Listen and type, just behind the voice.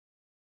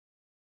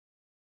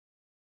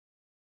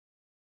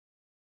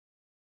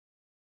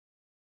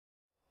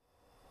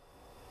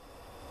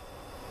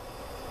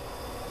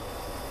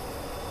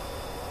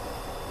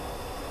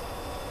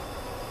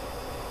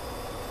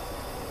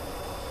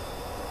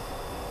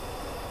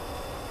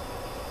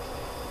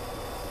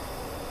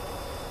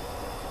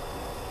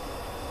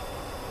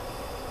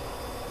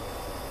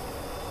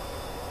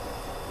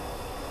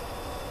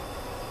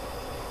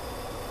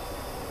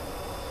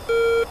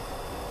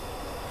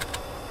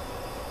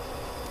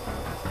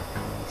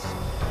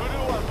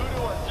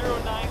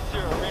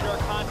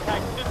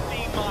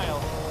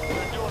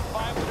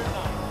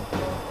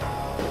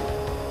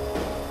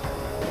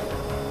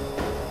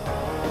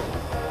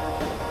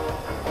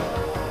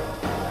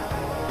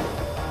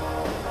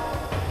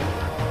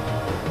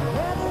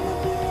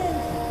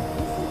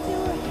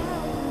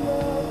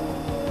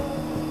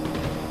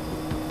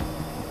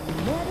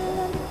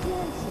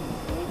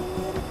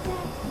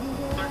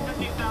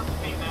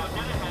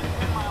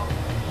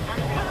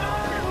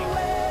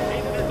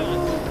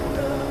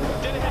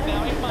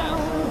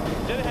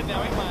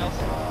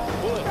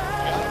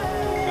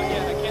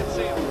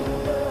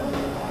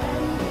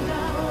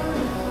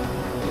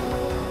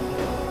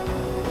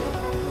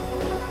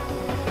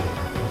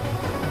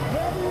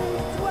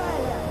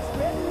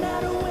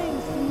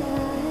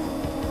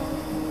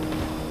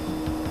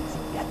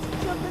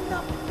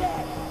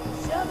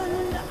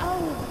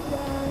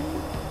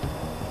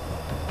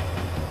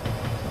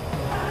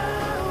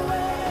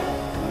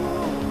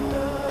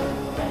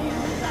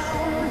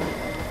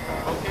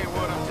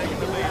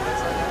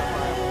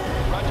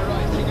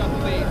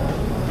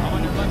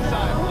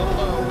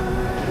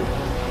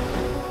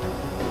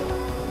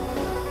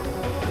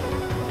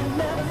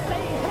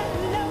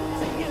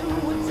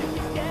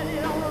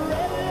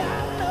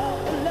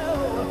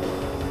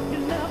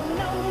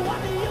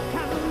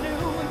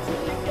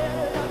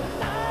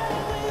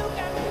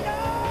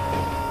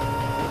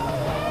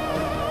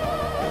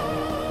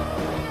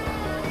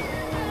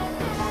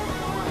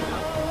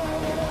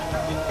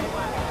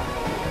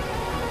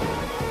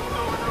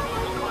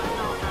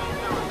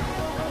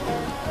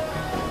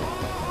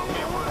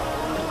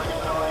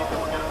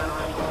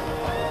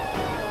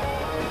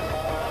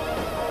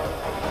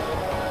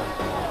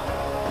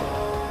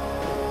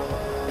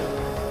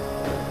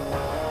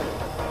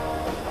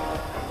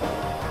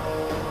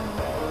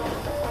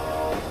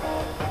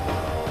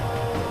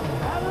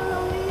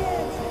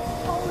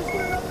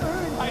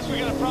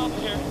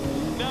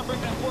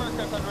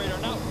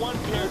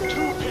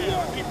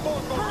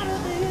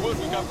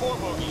got 4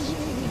 bogeys.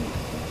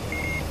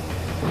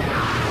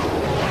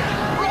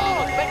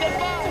 Wrong! Make it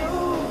 5!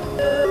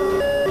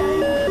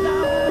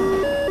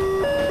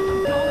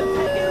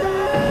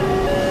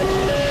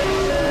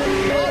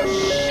 Oh,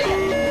 shit!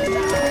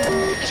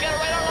 He's got a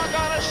radar lock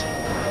on us!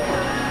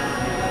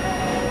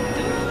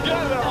 Get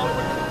out of there,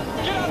 Hollywood!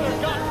 Get out of there,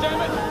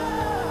 goddammit!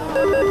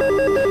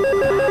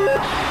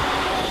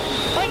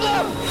 Bring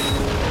up!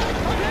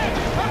 I'm hit!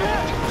 I'm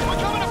hit!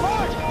 We're coming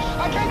apart!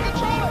 I can't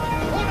control it!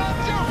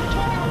 192!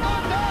 20, we're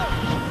going down!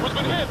 What's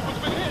been hit? What's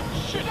been hit?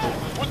 Shit!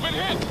 What's been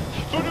hit?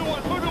 Voodoo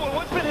one!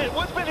 What's been hit?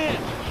 What's been hit?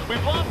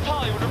 We've lost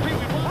Hollywood. Repeat,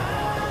 we've lost...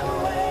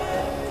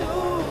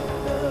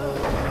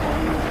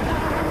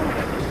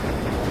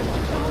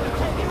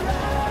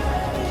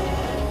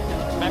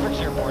 Maverick's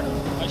airport.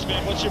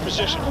 Iceman, what's your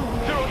position?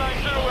 090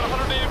 at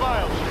 180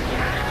 miles.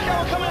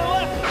 Scout coming to the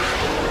left!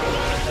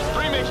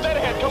 3 mates dead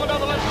ahead, coming down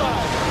the left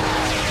side.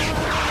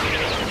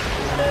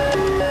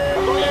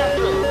 I'm going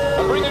after him.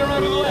 I'm bringing him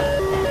around to the left.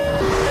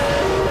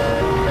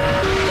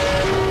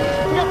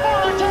 We got 4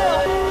 on our tail!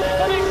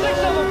 That makes 6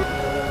 of them!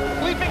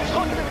 Leaping's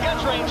hooked to the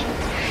guns range.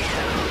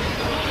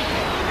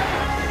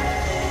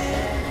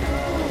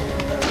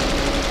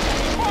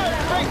 Fire!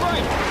 Break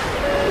right!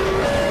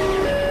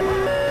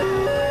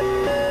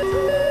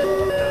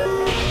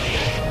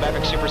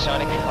 Maverick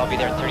supersonic. I'll be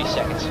there in 30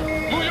 seconds.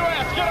 Move your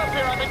ass! Get up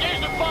here! I'm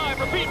engaged with 5!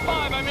 Repeat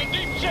 5! I'm in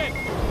deep shit!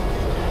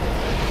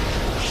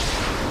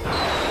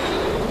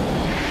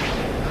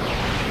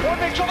 One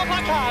big 12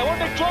 o'clock high! One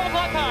big 12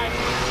 o'clock high!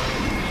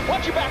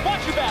 Watch your back!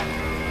 Watch your back!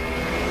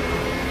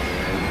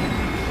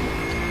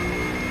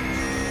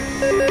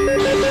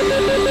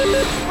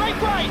 Break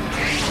right!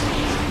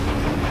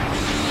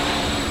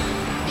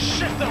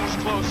 Shit, that was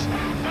close!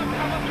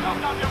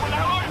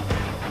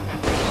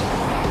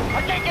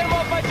 I can't get him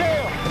off my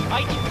tail!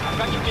 Ike, I've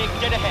got you big,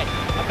 dead ahead.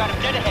 I've got him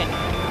dead ahead.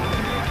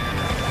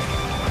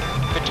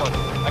 Good tone.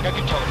 I got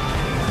good tone.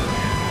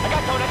 I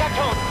got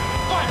tone.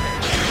 Fire!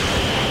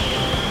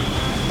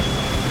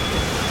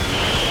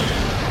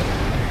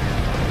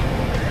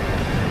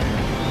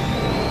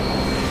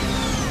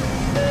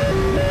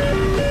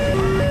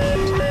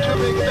 Too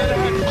big, dead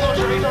ahead.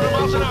 Closer, 800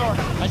 miles an hour.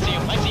 I see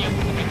him. I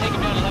can take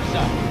him down the left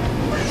side.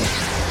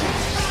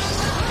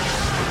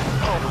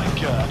 Oh my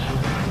God.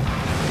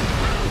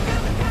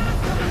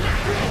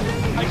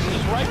 Ice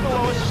is right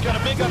below us. He's got a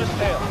MiG on his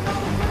tail.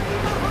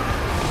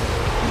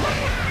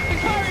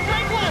 He's firing!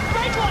 Break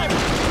left!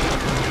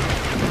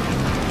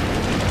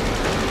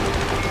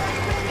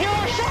 Heal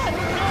our shot!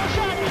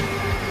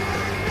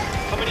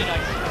 Coming in,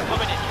 Ice.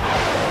 Coming in.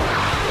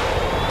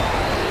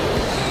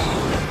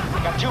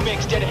 Got 2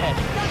 MiGs dead ahead.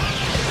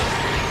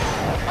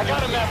 I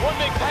got him, Matt. 1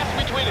 MiG passed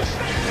between us.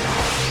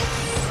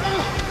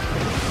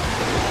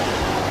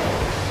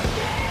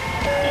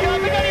 You got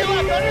a MiG on your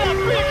left.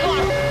 3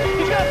 o'clock.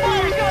 He's got fire!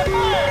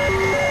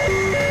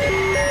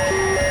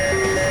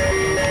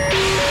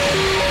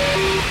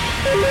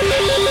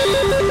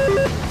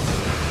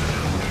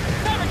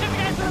 Maverick, get the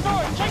guys to the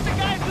north! Take the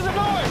guys to the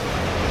north!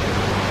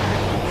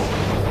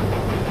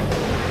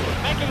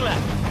 Banking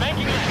left!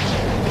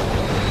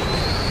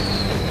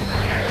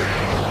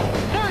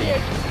 There he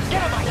is!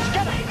 Get him, Ice!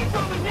 Get him!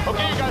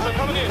 Okay, you guys, I'm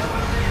coming in.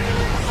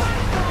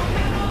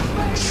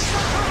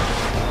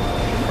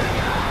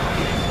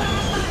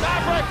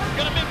 Maverick!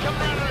 Got a MiG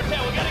coming around on our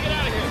tail. We gotta get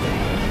out of here.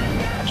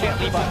 I can't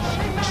leave us.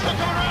 He's stuck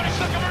him around! He's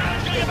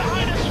gonna get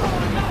behind us!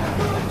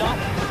 I'm not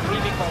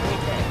leaving my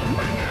wing there.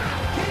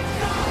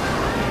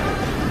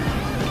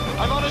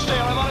 I'm on his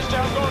tail. I'm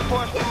going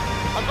for it.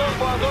 I'm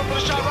going for the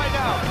shot right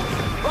now.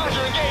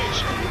 Roger,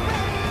 engage.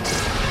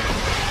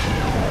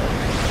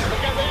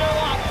 Okay, they are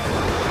locked.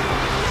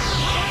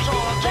 So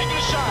I'm taking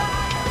a shot.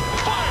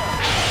 Fire!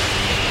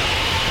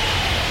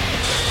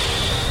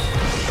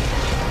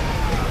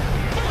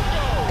 Let's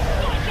go!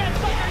 Tomcat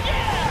fire,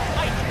 yeah!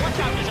 Hey, watch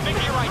out, there's a MiG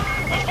to your right.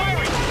 I'm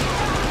firing!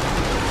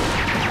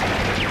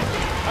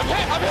 I'm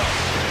hit!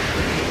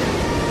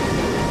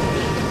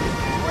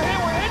 We're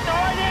hitting the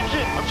right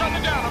engine! I'm shutting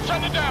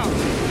it down!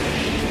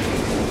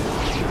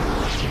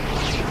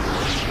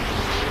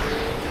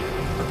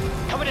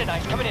 Coming in,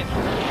 Ice, coming in.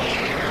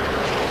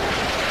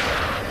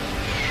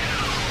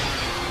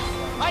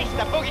 Ice,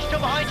 that bogey's still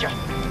behind you.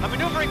 I'm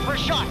maneuvering for a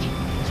shot.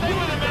 Stay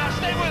with him, man,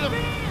 stay with him.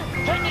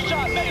 Take the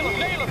shot, nail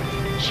him.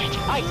 Shit,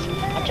 Ice,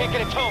 I can't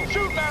get a tone.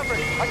 Shoot,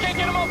 Maverick, I can't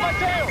get him off my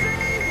tail.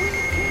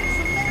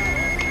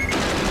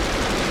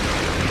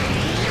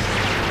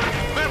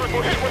 Maverick,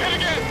 we're hit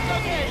again.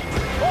 Okay,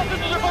 all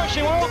systems are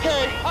functioning, we're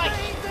okay. Ice,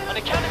 on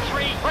the count of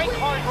 3, brake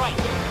hard right.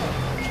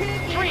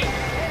 3,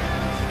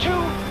 2,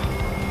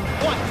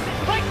 1,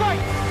 brake right.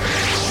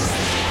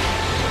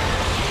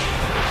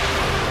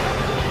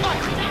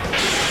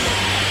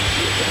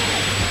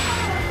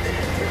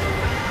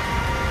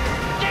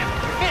 Damn,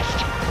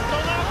 missed.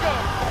 Don't let him go.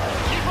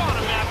 Keep on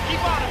him, man. Keep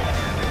on him.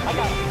 I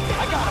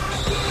got him.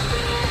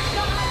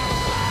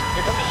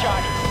 Here comes the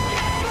shot.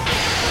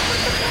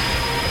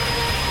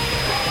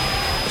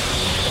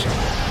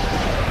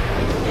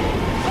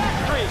 Last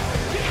 3.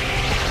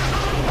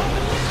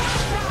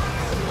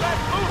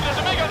 Let's move. There's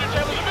a MiG on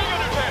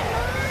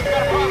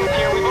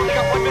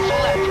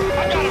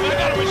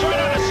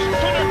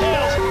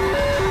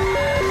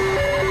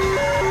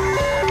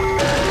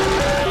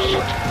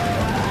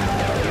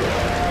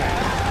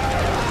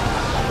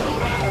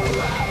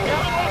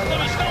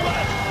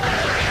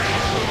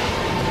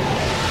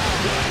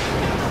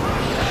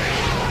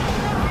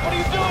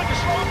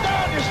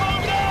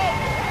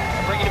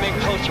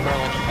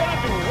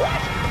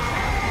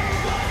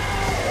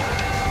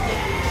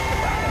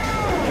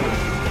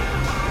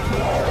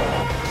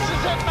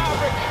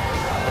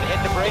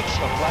brakes,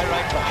 he'll fly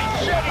right by.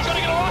 Shit, he's gonna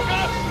get a lock on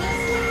us!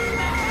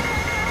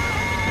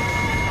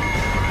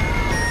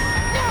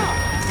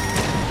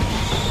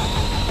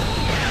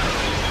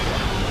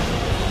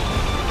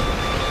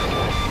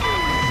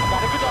 I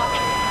got a good lock.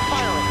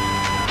 Firing.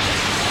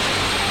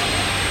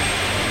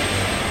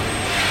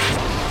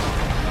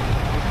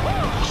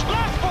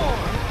 Blast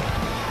forward!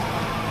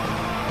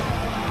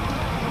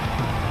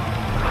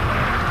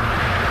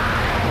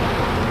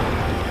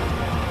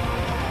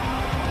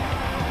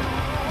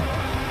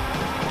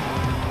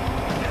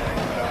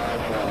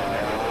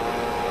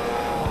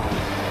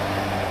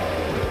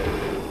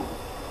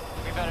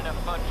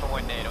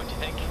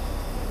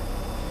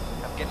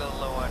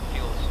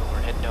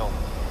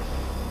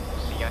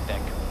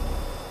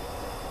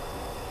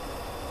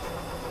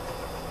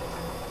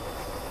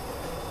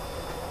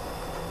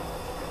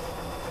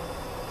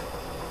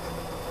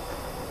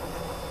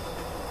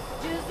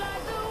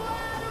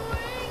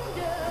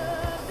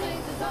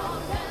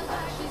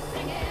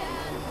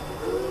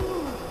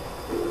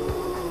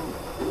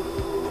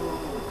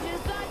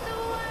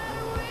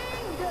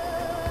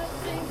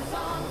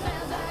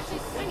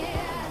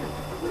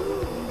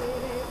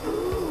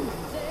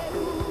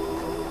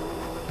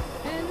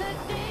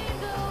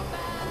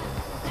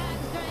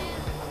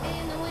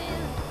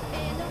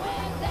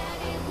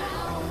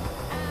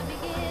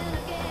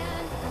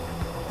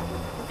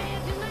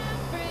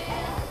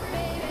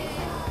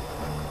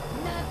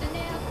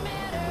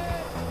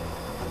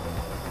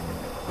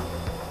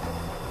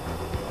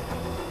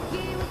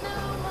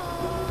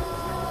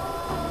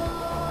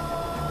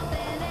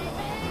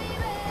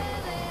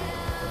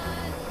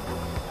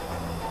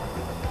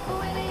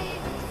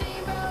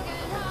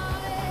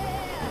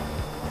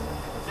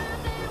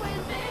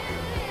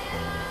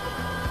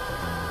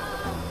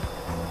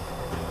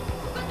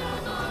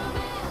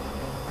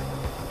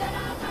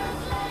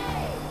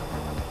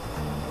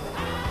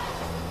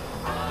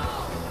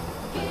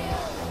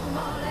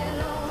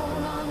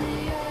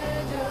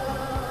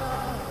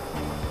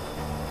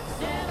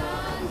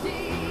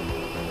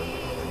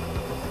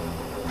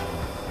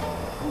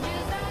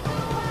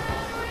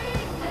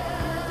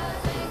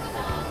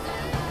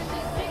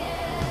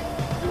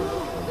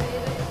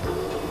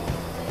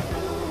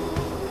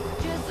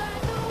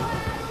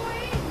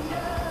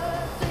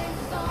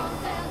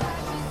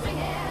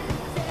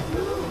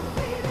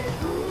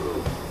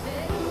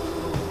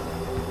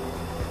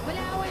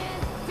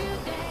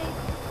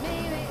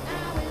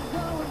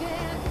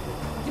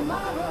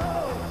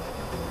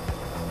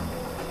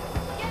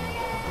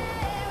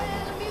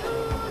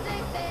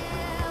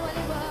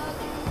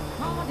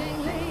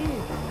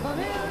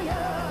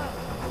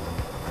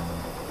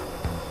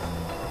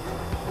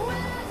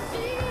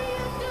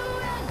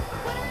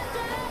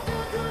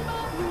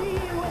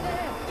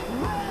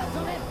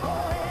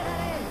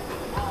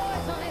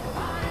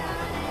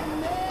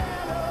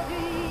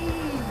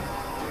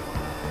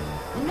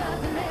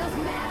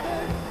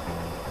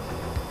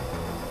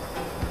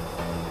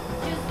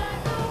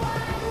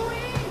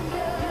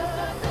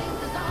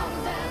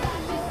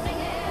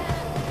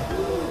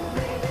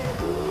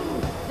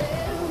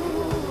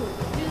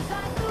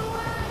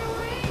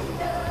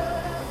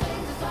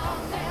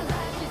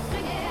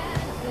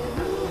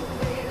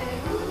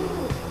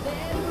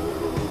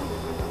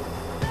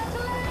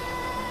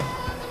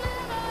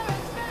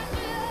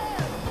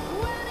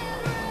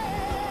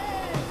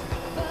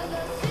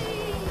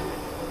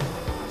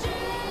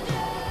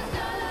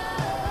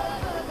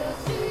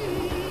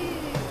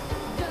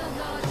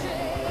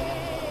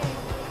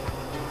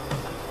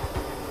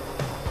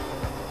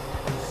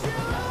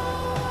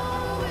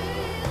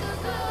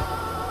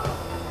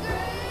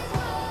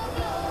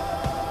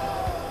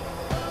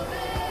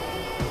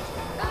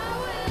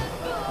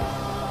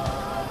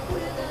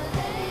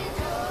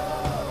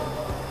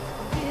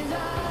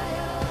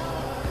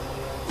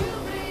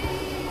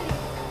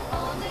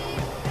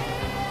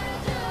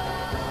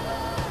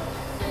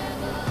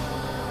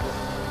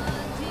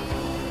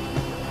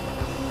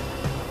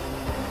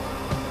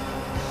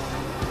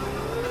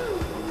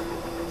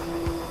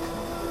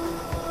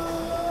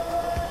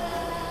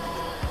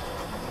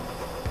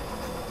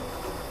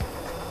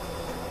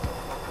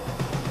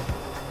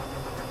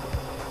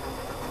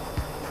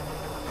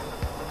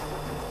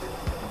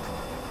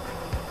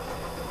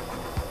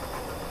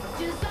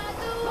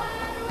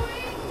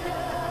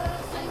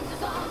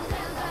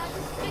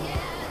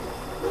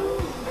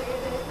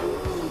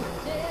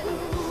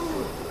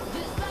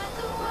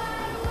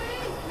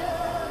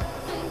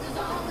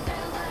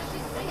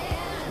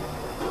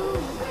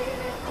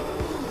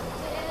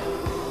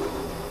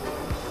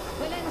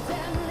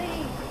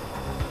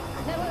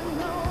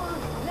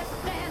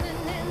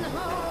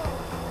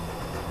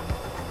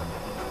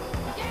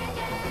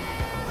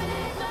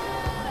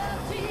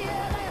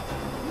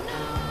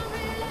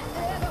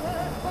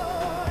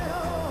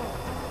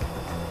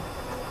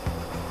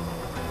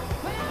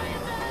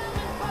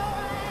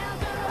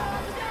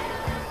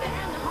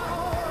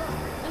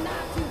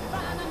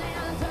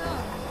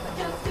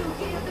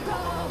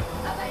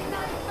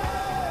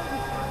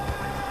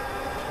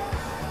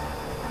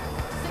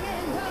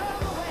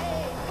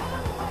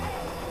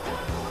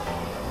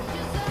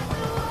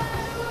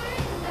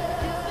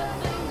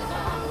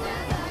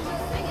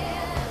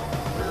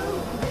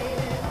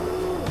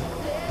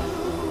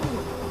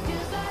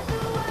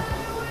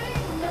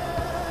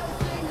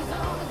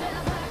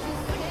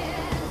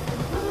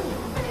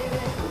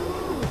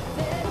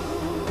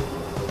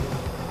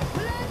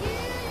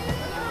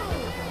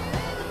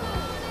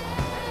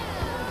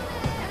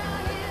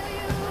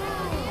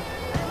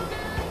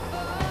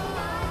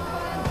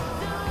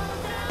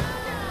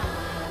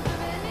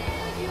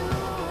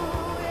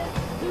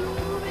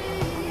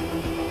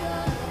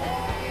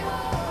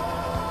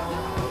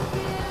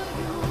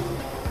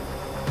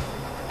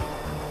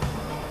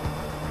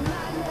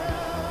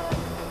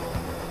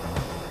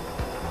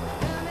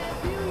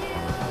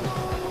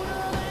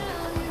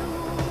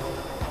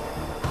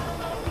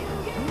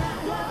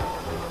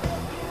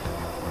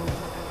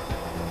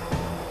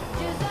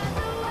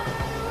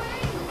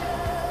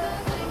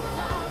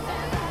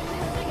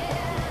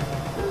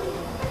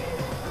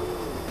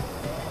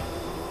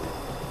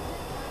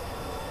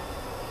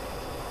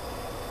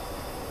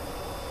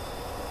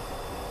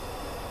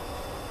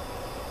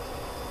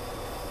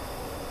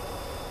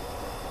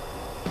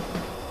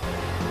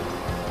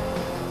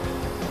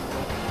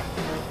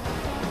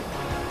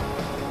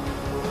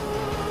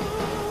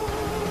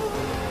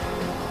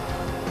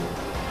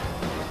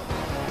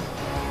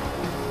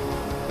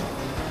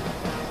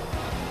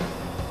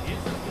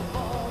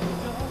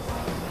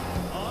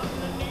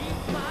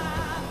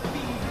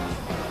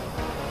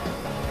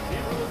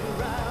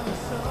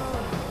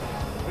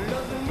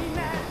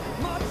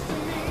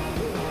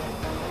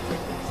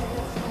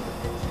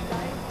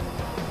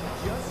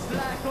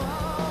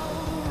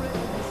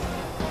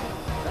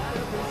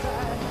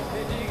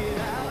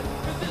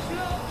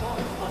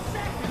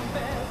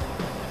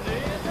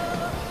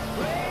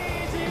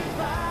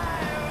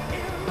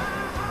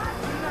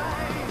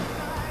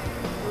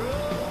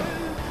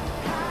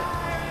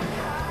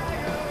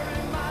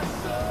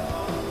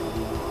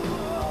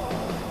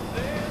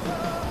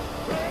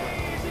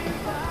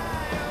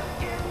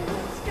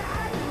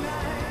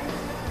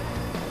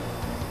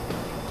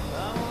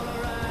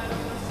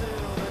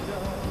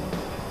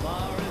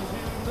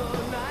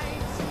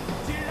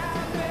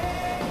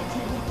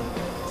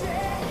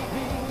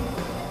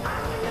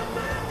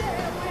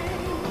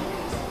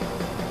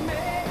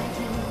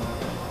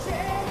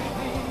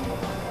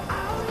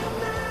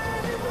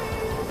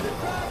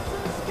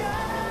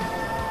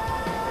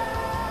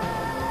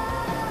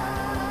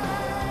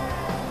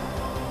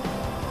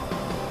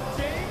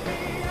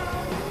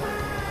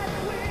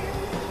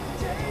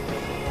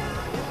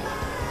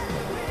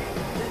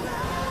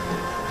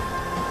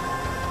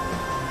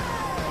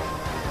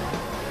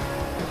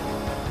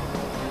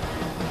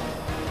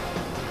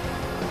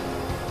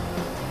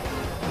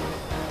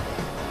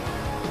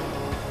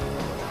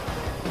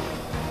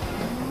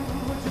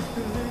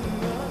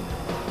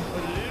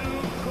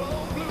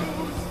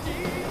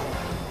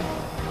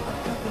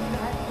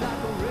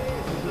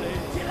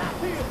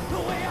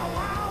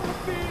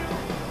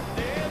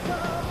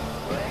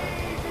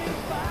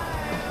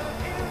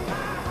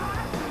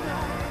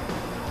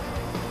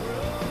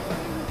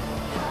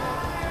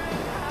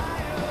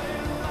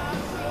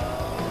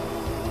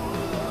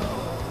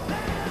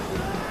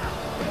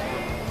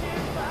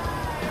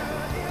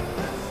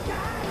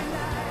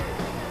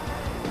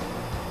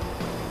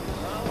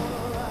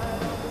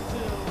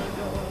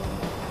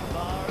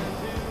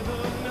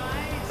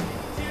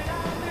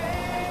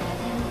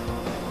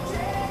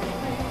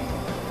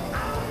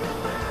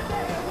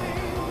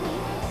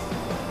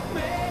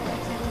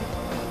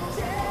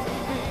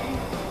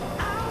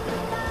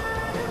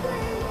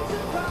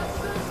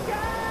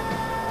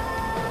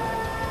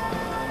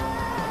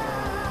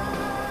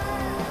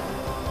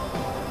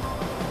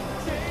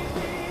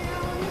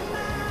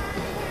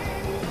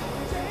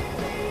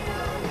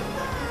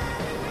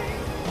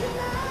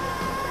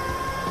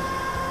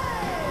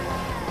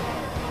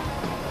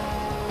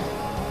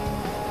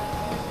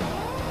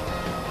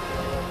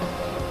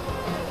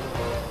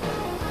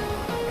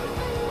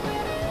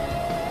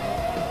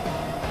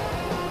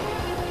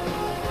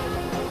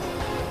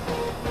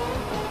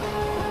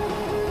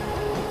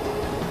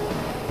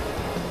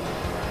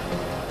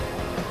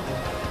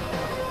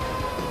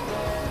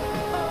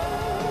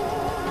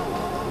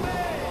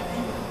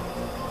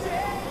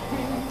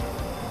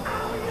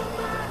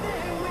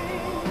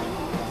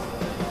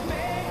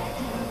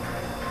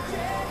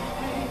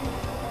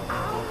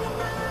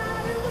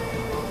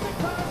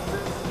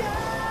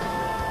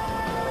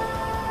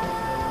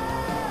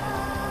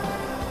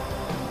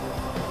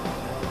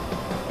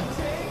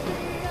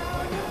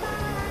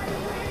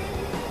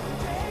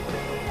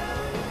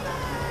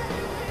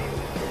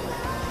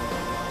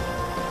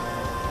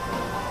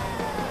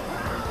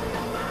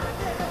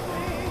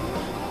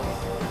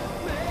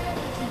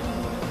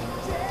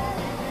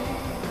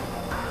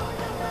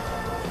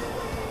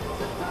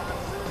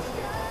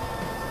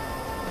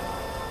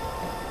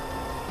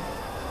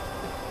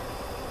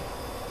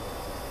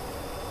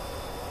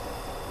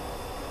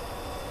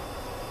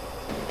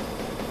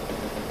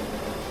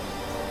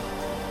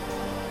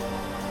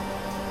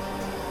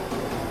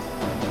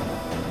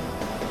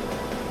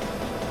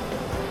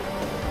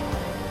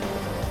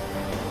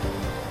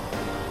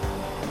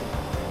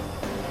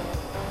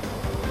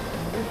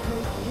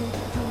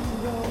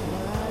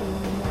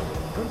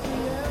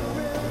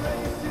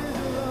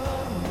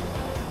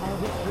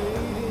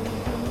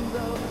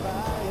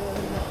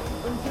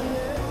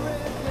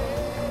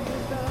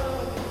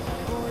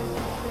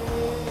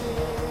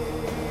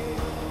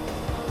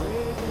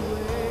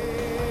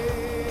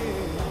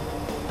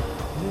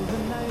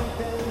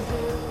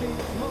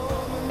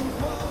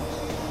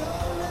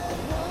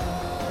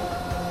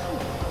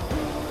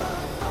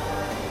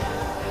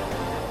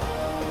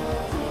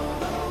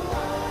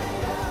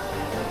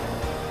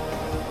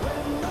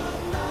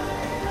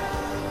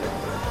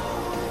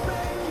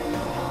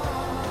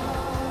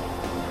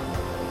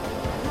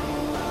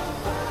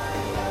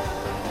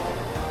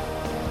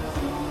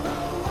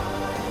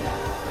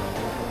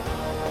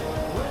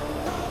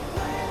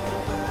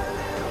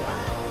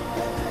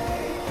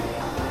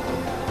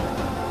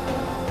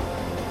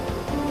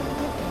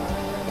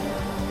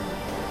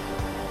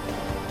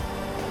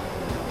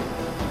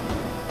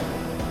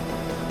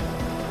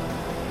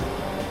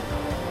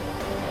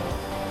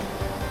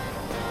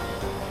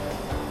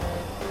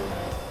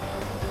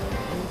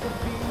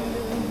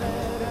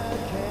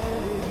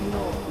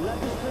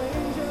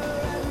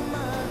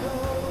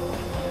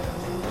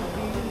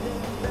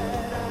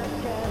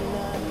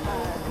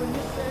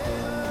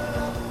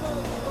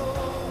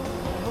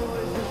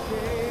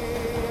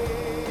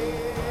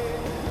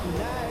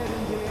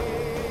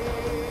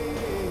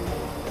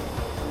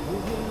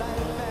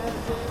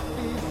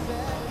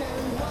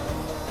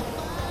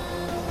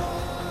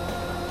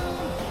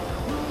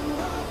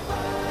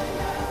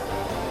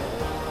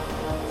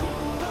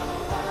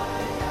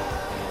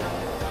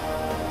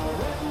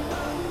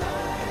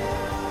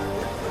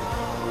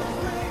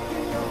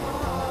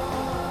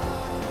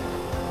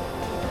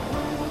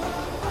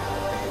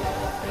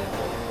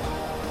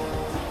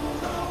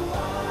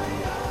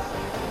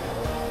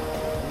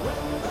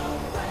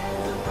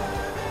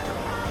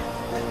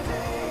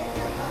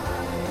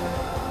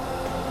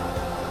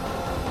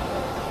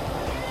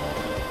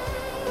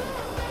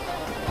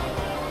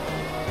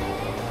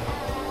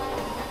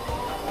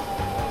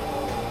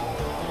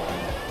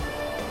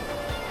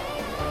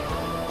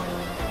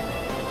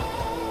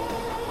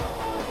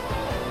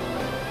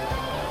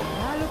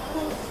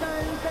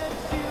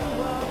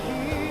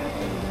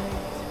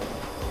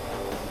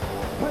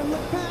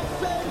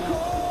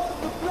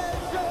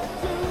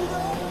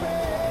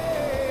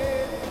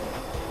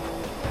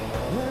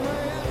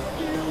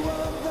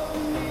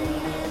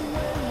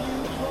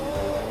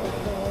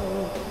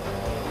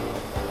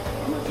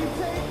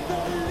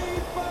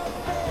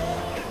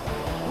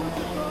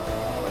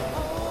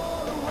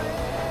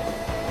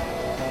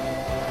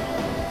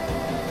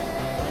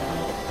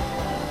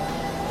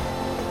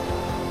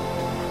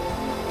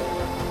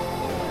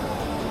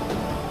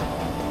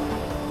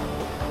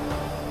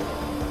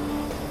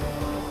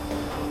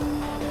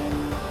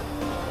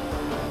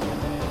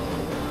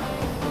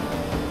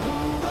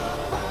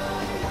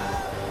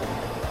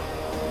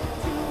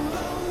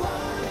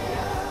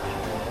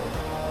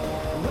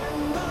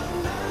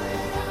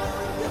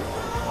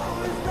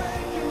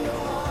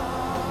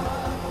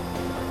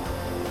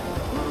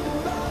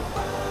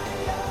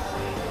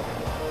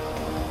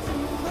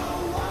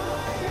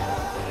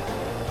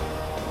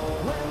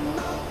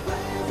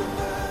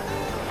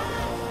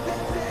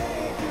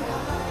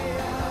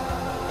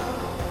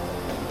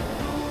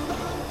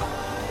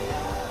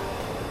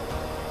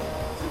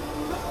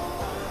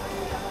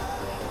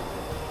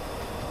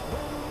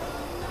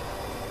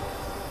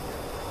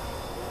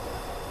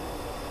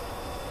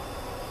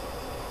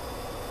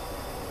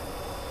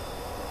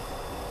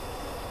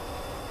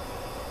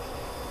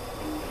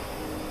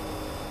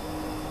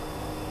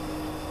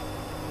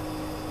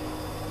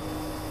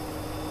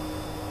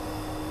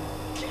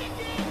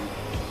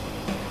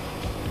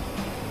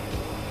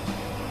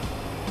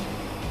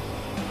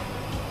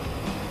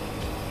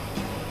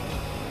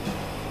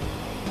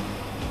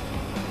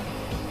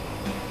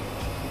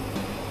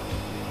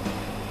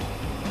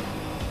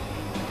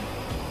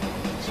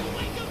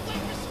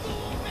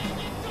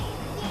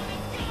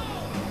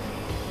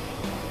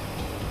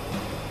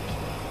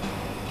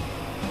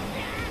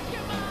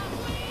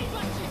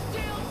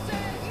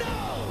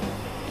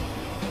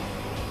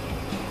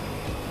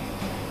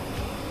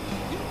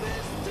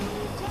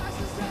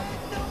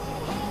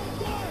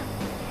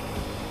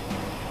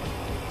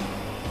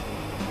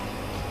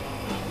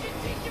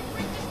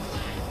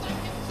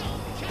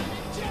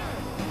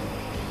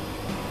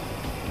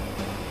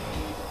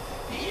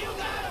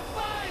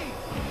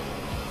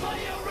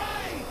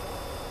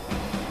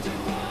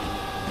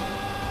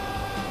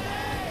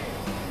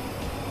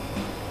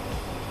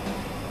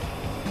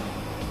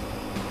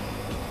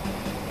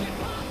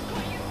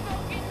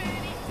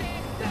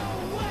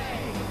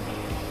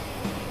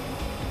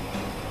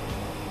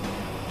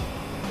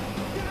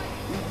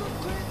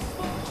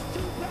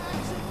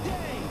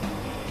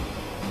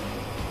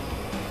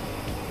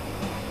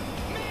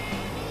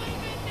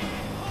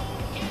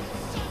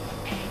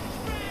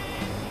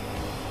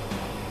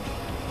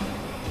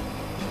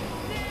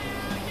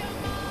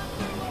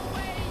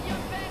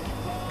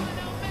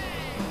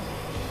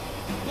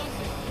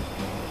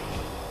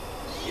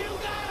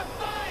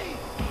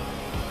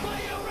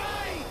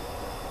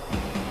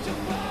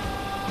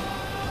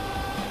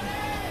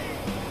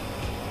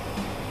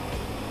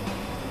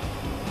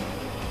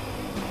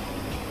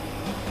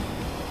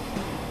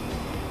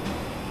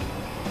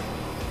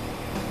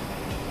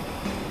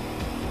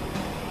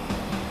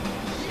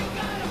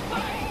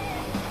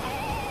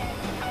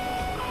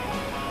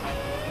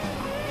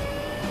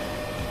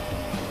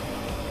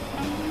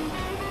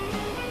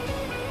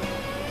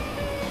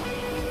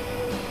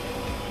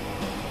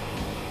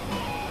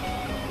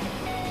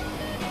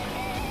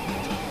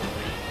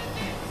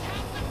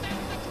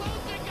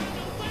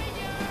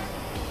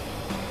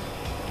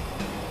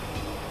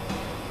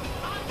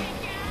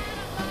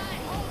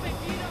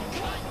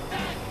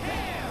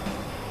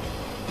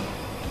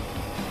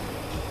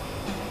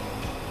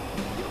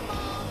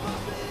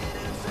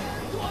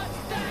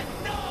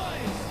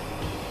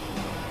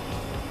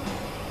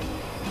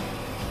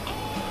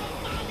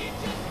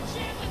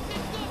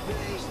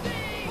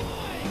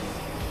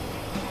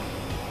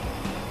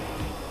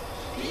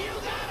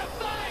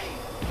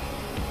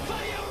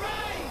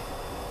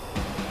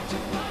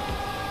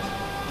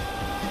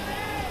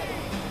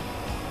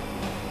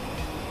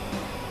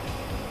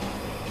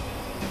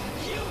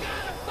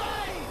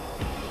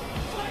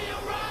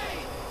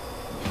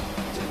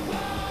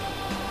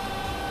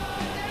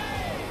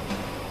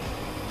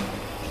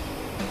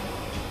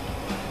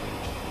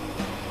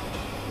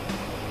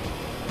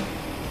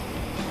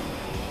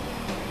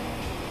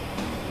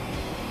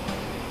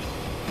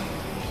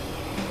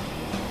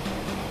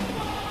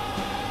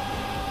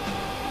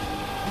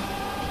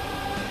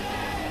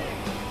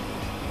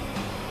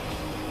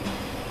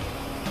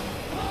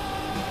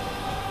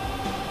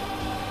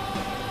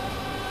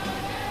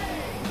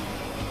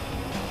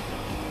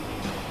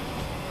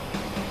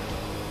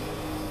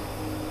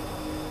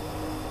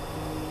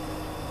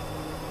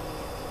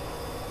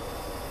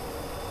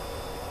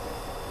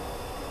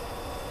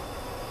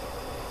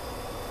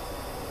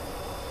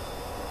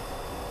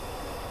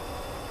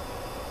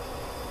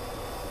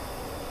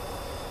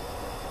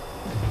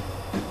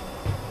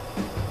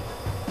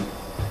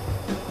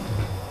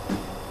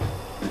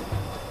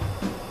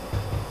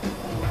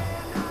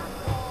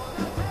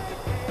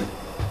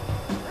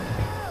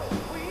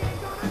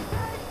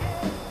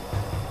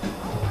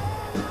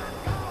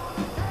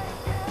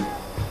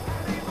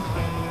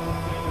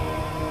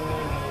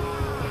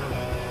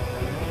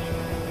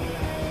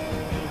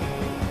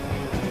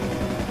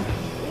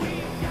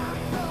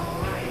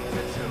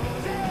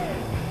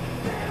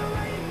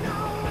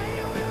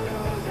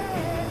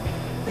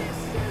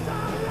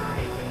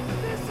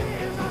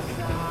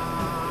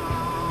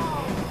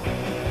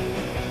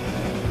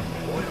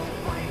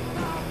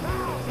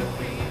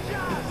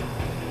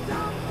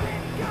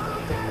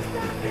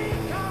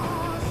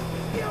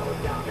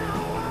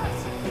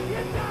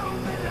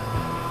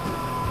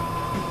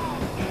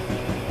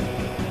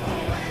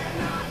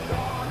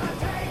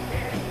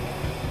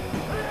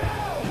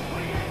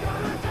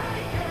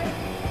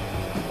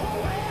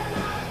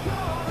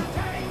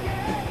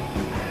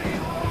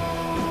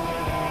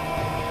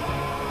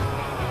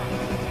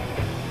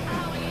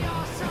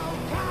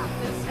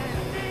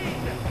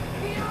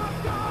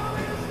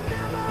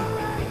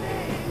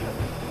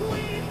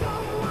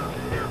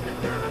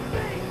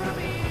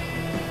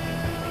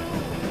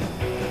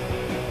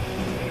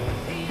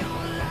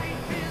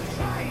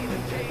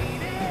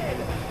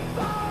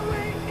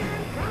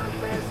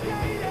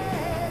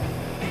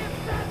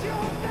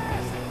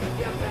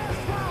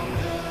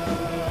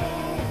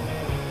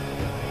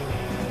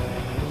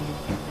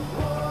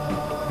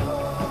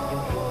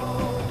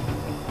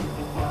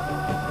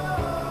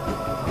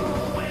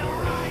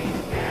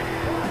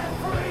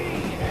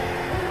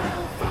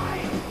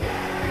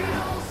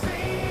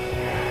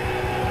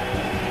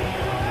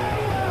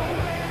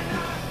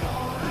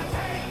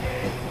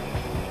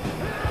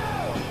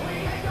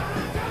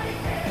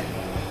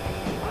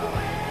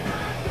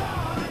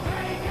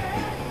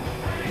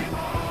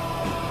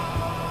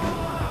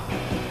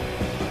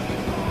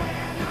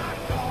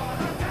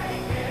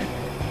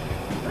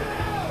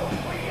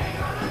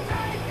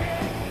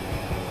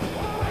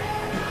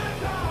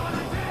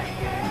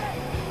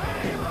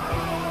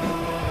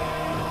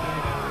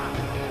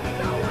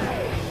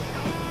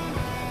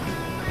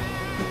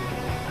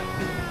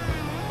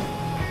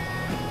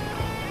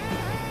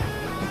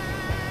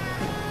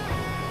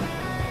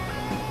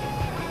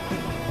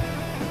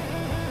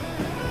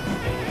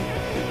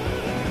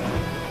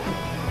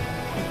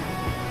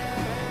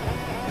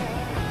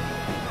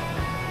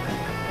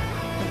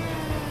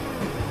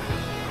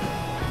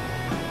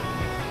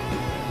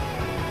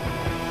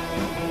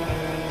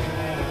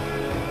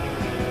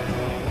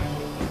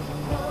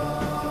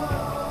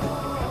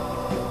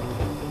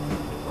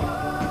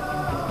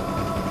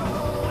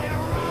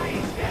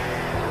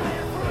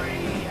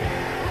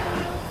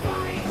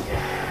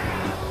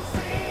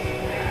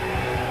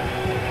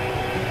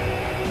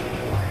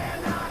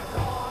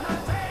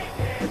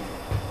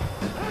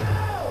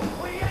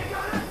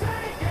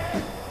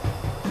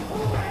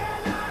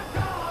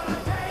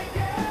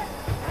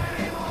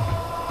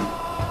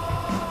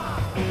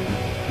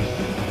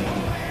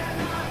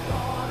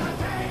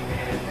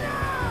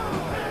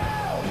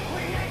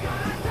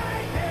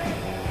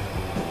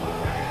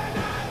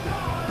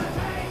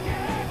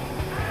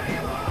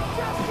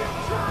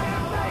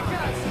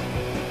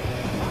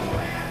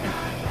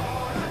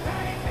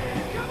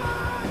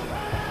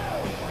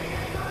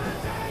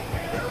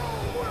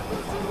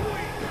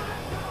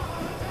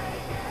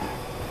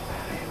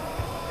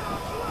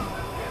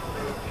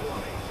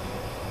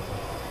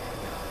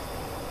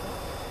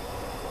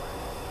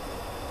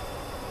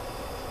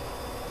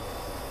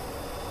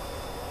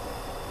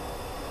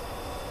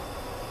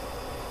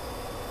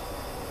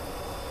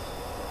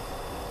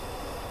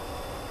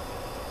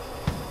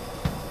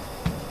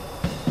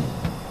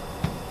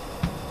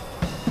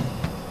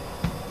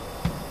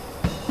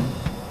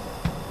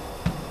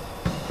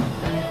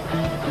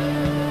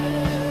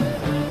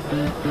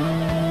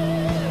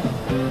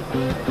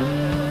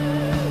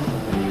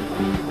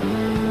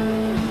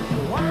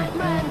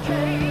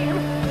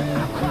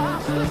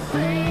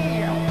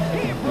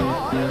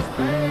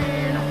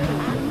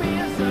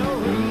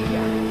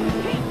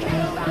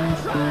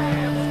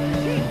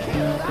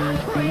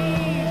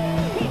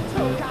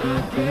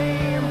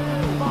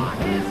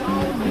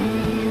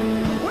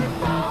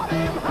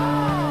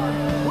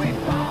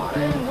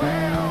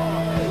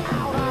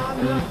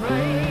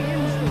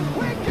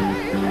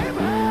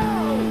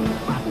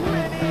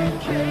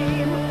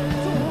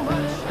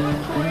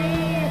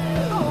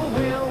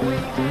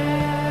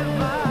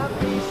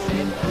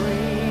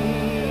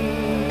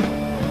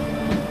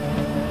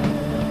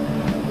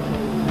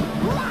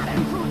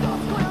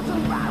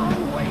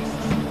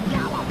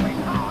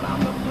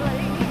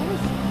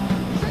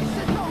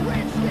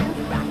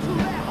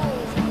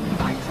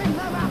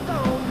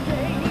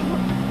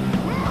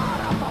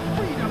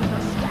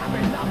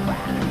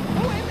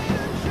 Women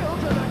and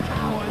children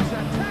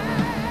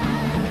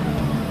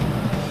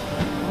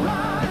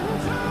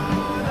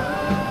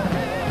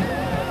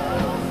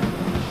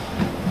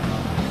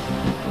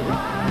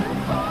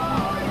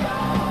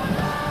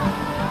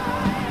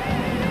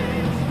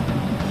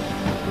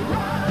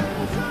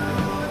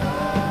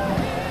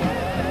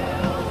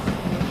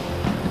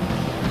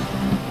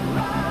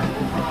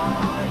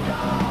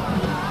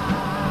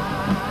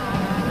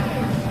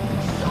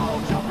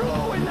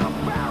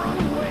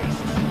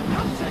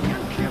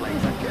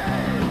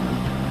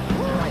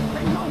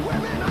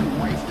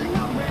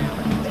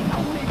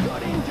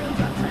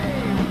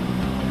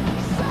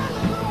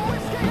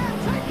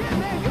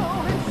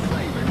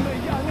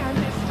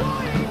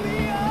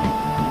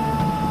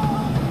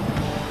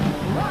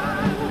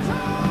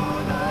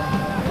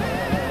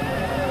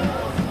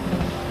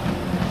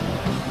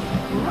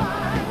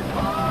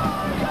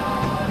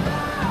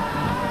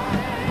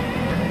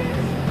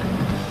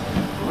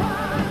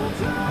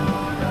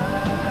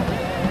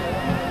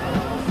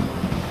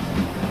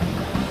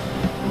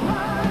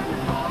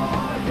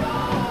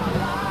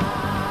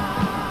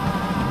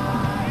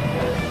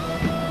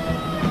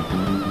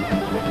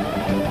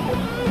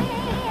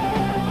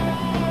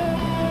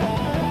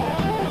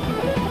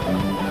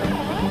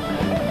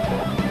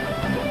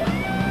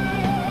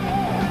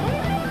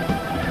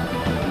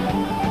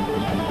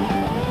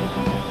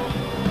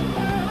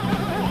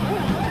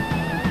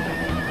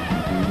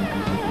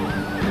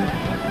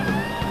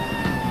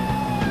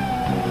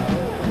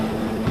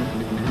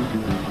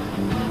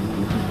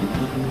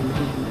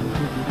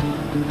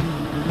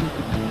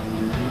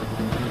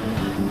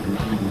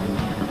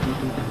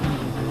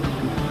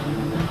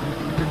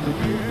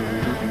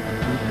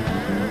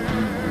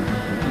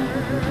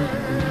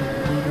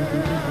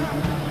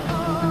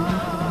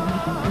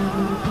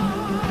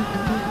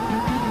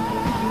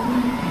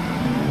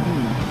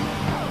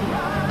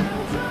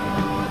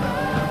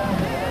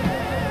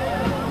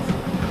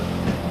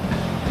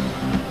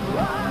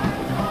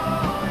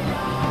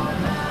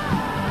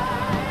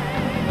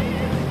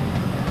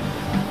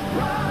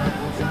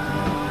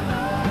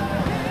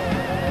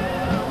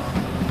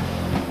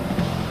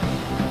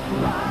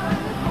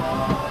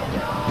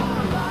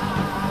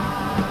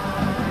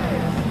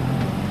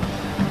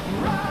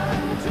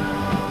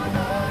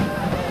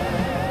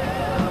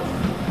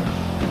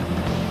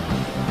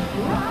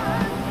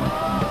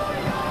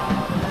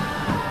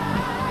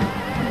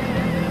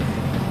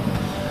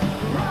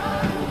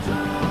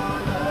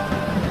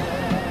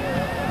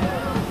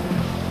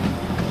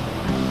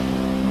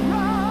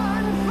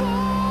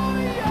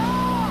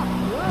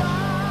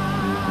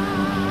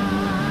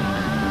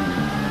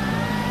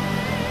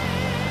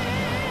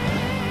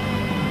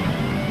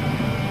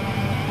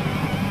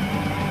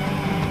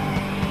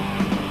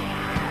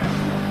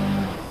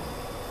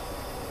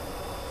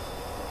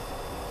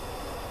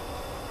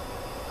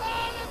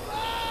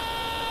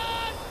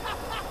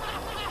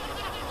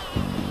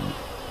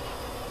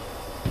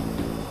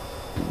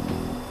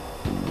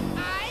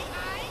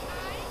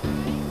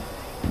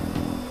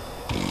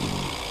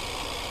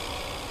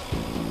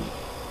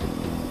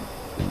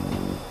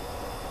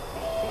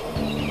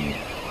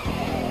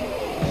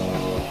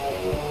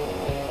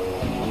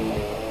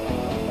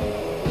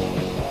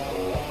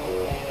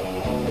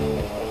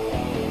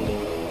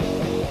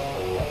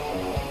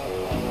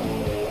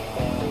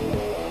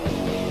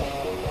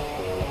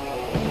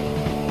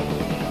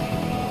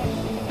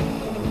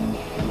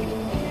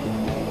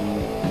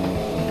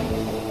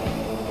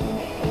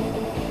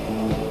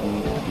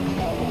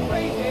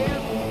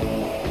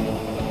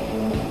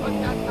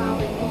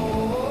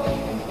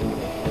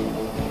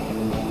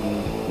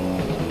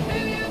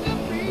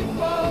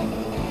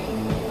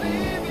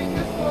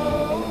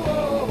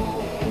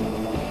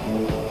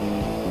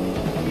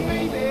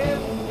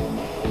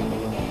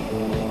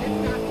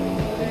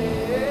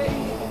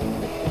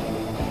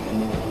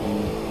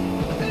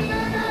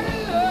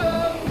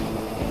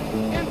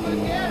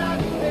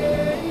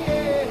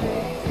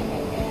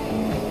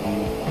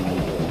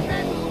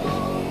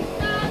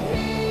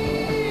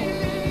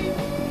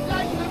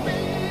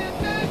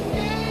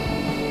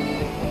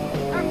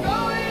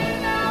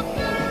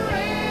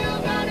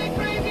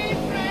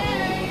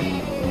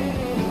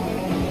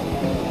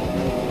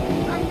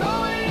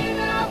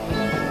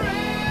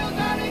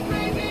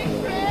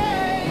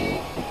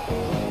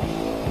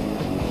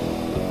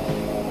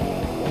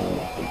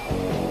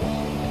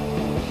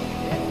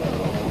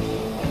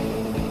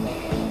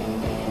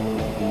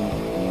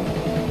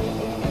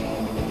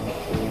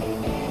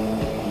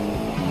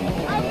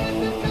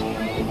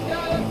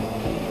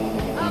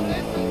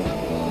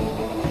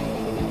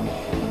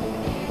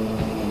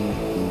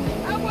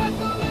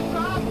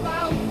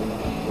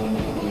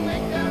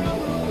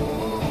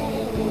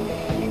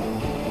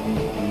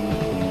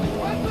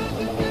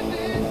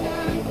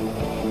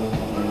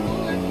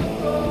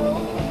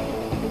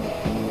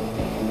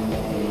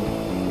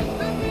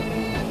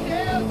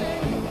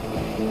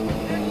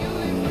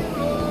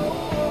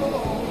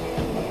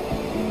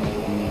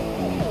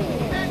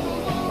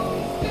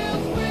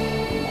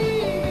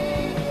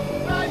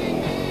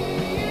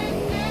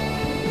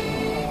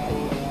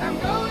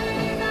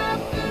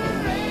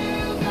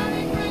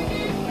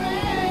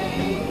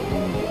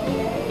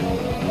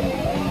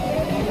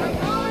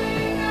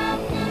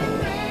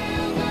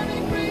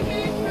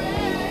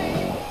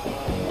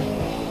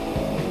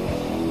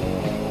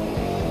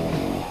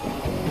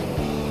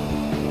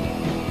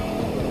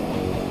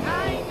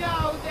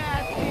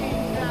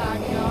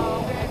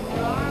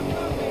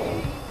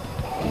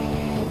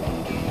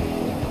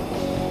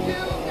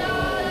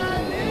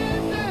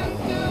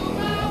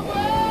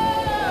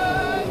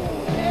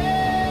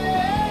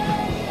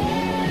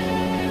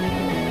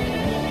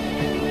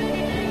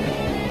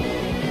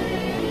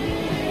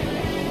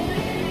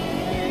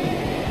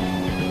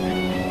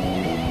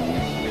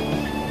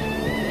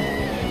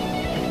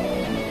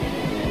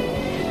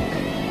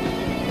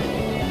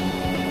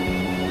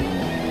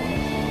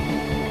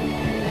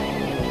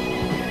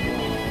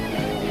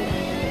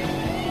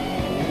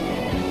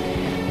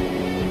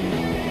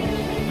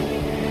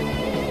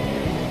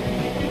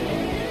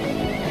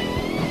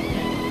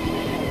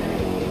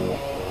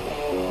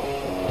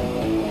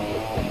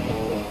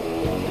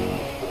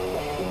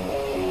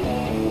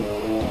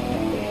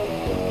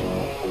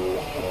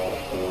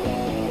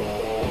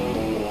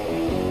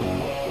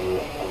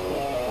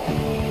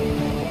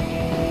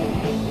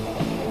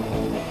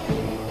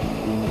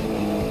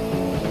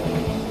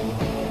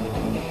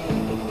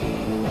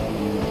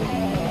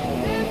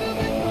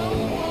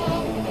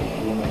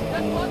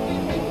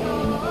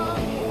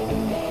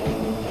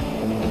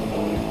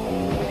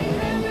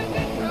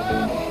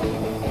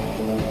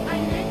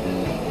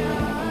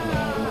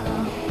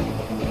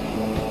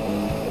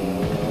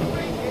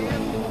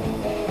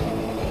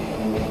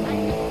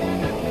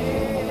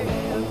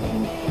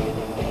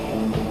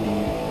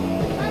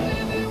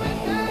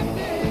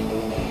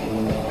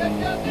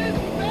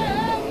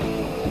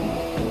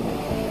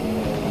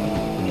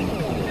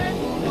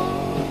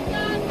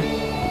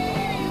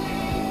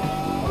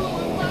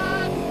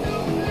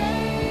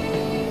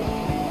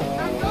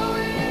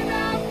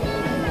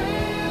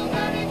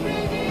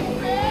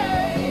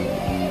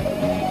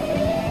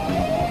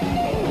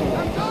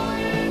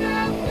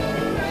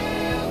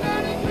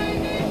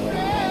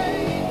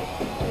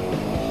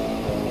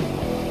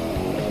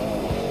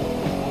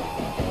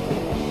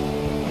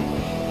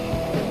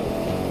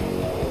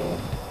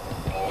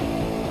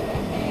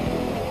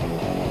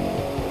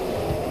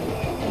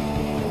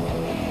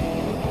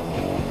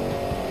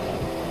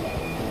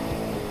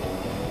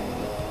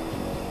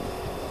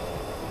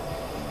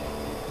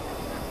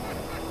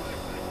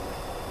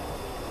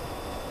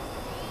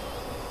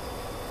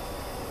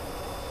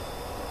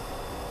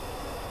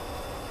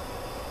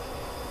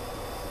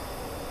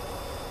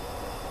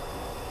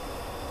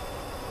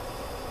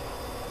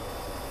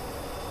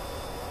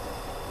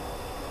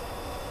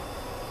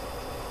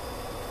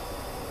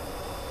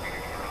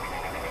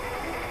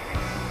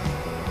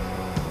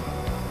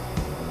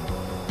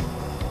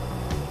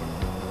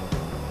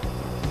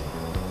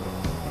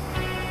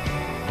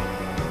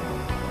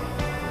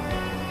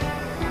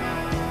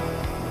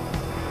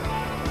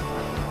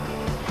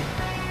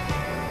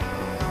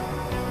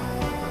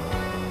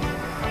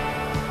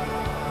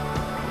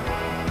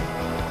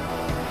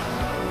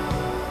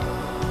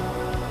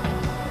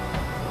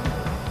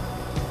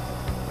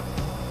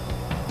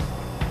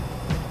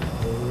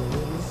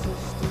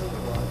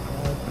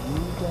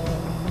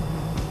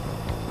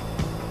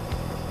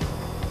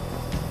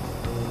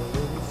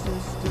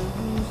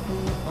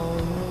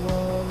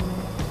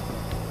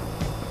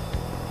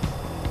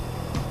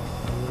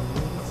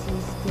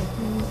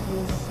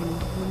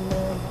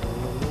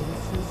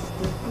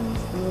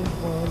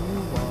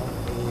want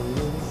a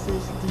little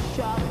sister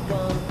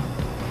shotgun.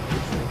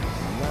 It's a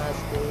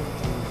nice day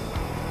to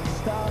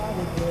start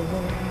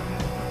again.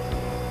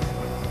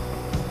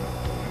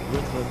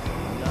 It's a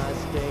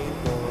nice day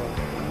for a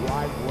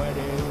white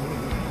wedding.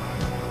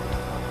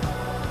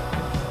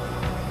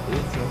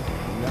 It's a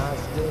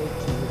nice day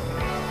to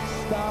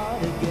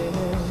start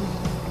again.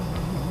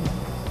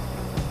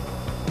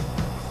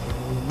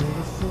 Hey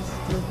little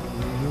sister,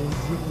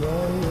 is it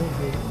your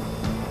living?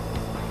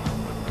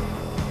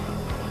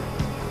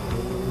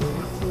 Hey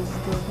little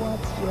sister,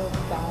 what's your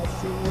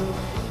dicey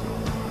wish?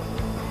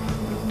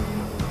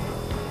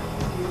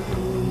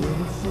 Hey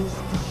little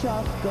sister,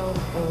 shotgun,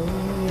 oh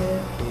yeah.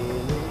 Hey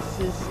little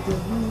sister,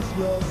 who's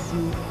your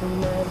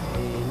Superman?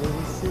 Hey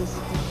little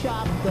sister,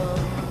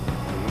 shotgun.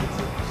 It's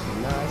a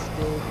nice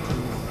day to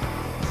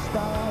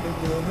start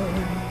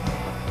again.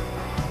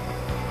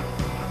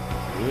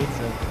 It's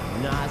a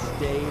nice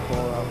day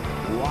for a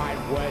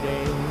white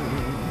wedding.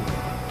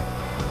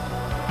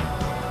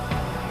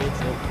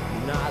 It's a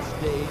nice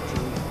day to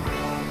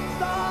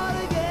start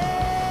again.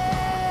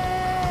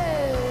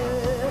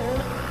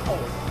 Ow.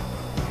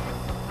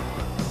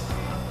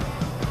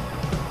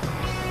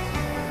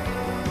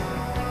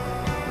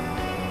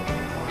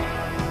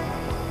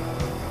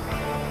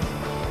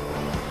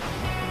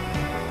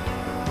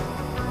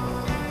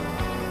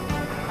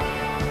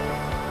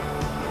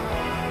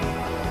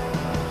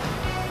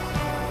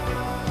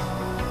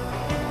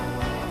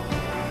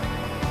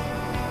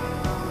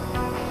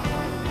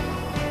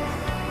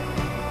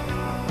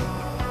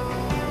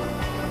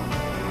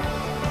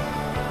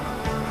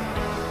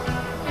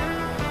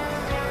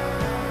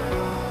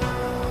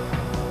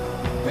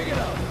 Pick it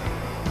up.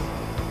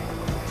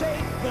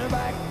 Take me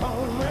back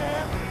home,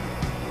 man.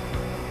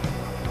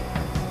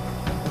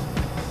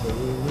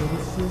 Hey,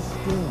 little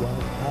sister,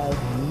 what have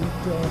you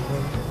done?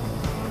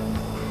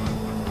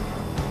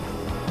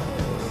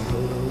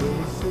 Hey,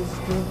 little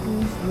sister,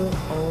 who's the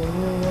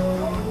only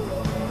one?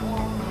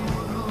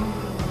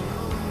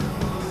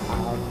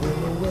 I've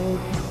been away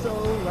for so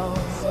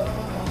long.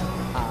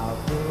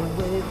 I've been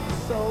away for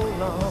so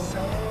long.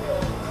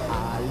 I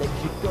let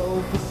you go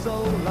for so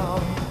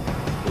long.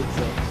 It's a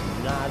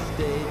nice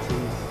day to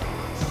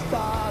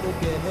start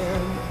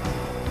again.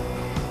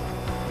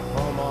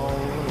 Come on,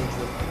 it's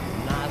a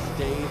nice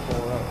day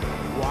for a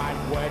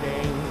white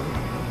wedding.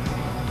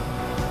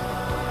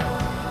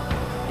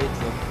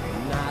 It's a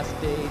nice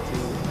day to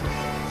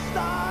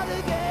start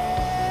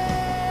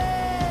again.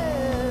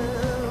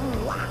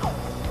 Wow!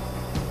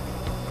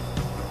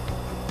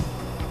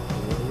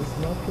 There is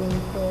nothing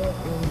fair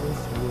in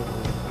this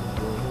world.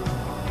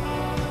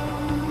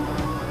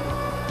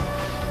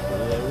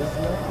 There is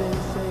nothing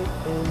safe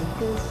in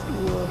this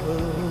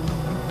world.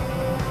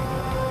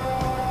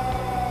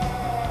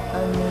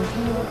 And there's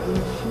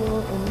nothing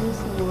sure in this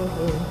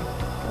world.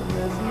 And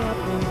there's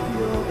nothing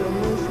pure in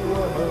this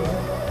world.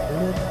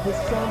 And if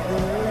there's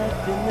something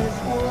left in this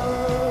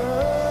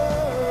world,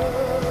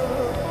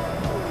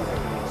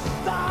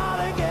 start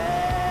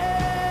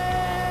again.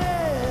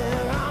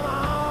 Come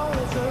on,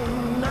 it's a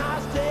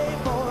nice day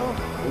for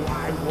a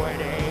white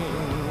wedding.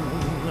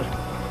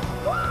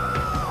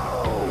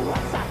 Whoa,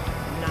 what's that?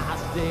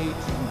 Nice day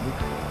to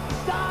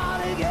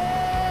start again.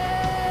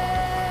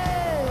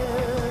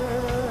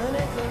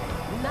 It's a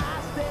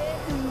nice day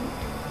to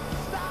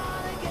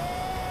start again.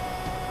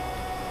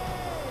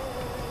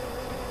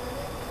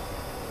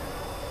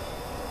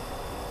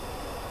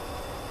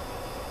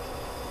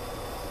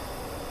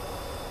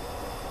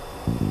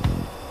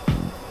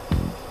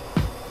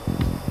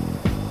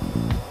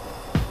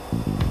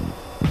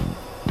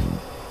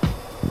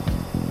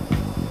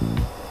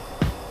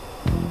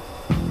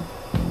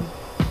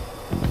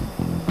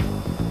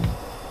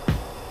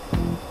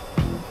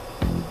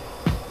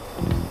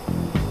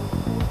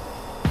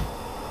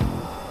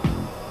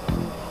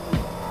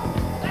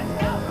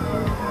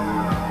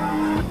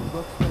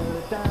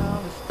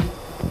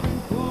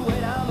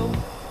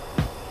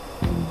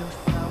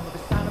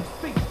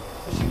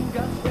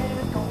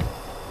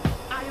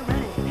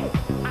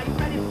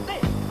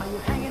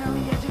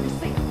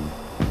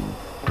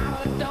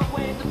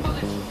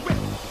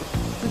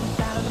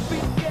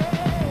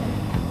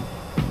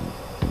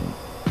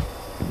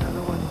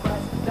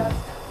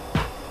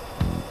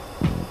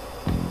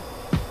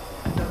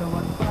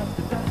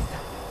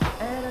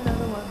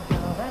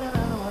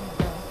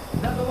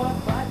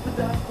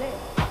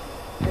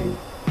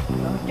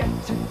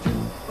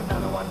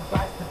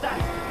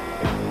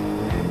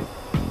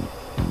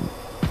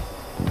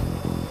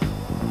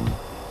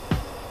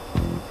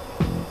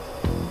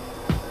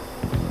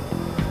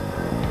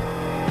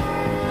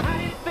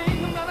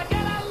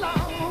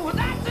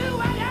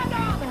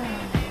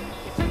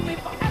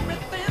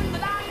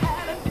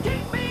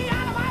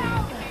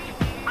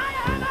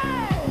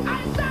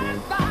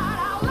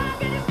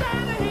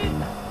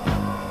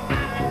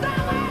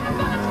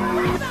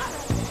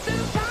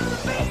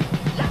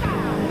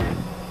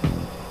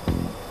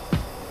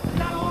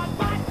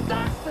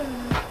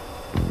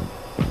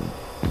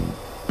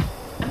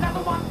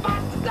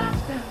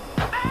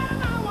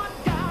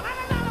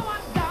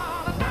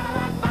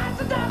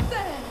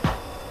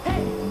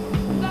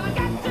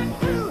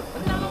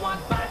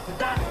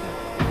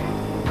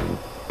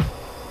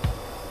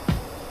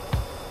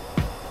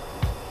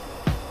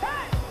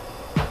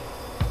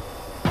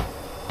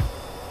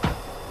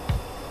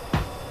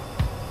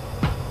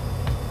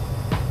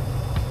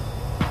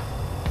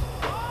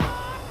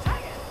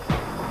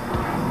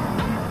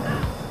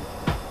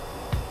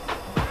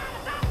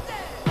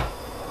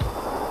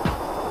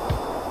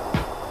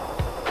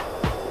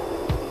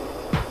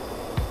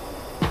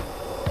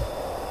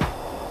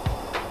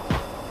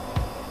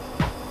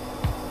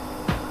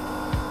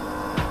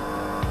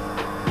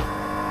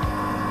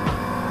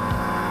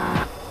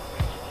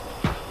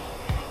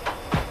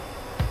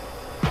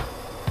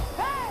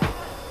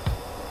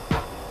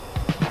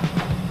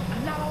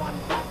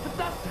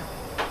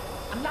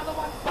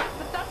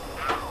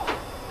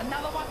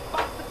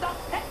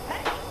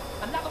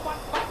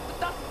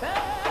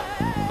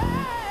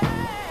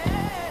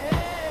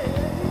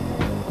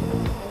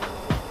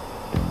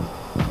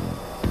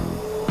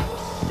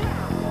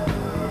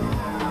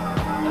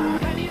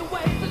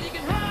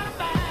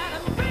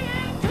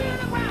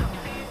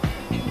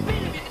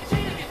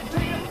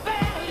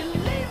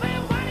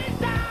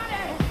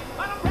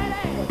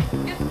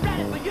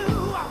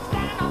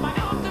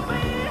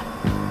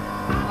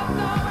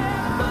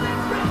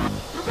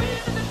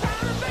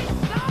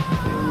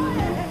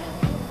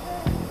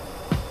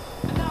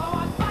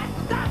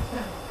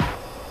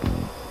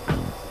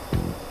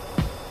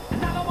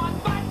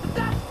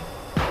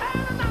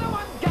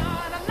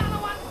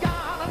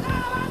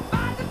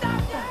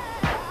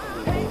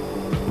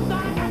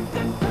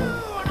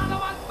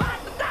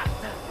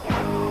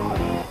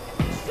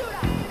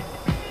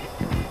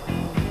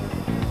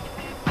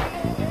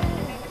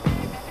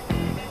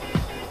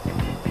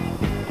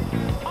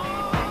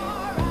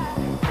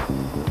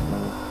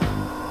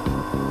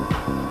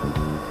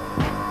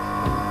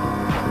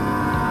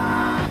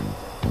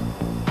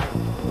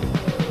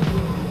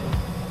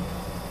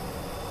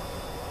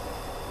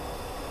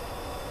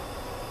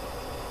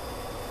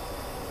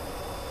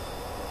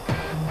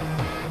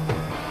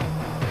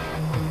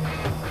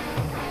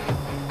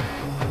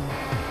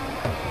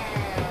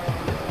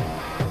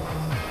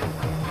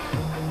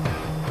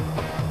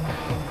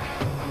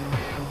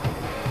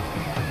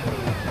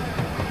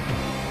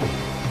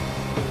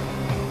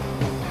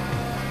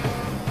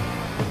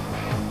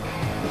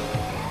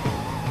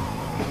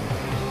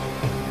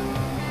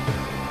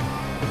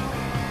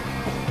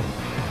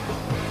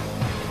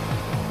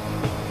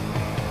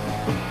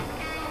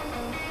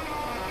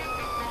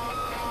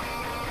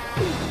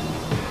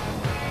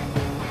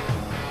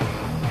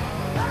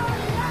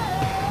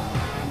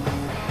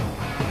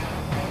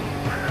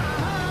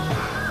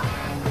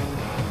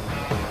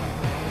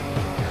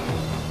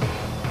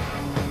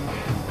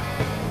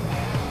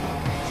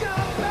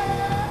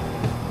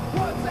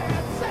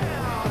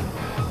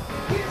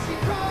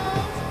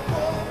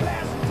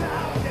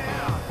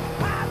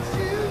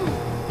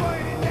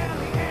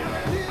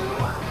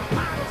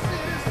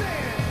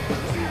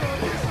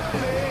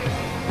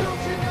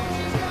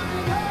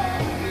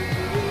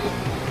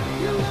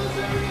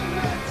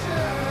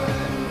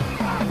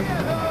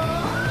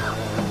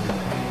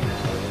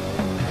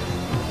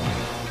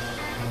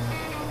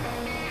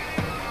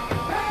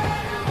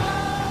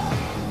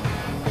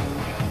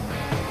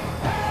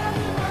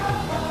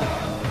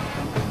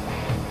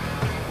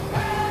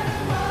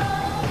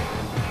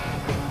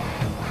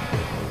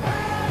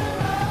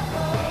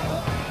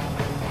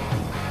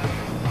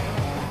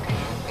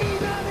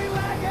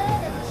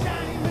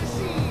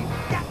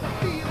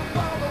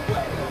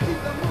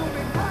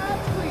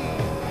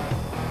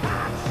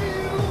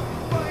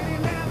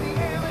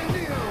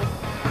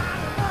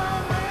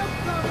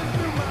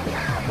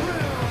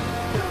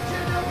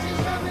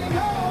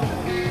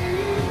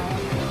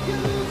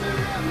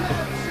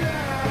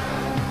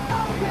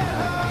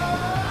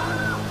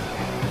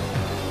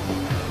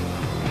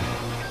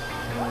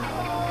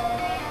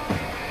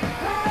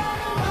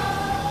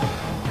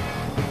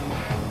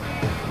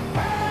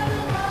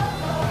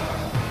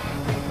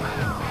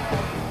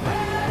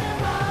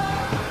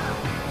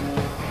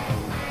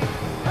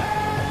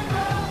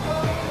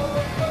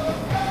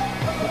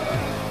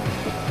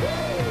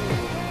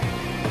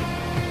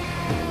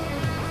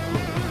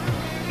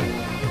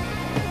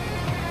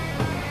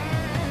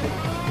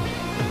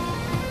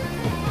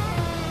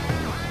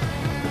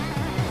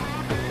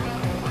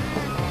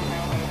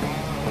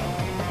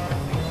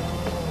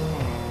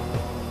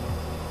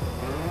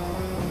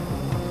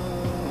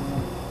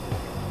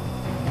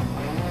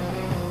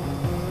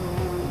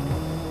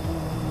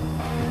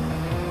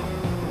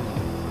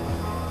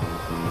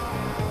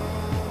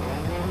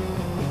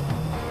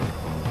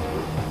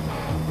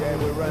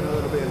 running a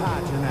little bit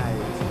hot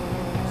tonight.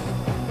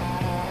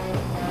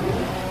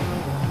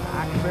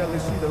 I can barely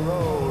see the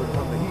road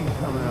from the heat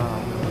coming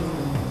up.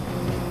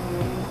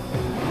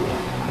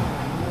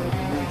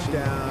 Reach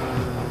down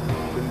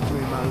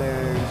between my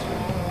legs,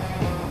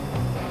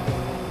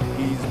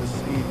 ease the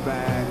seat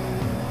back.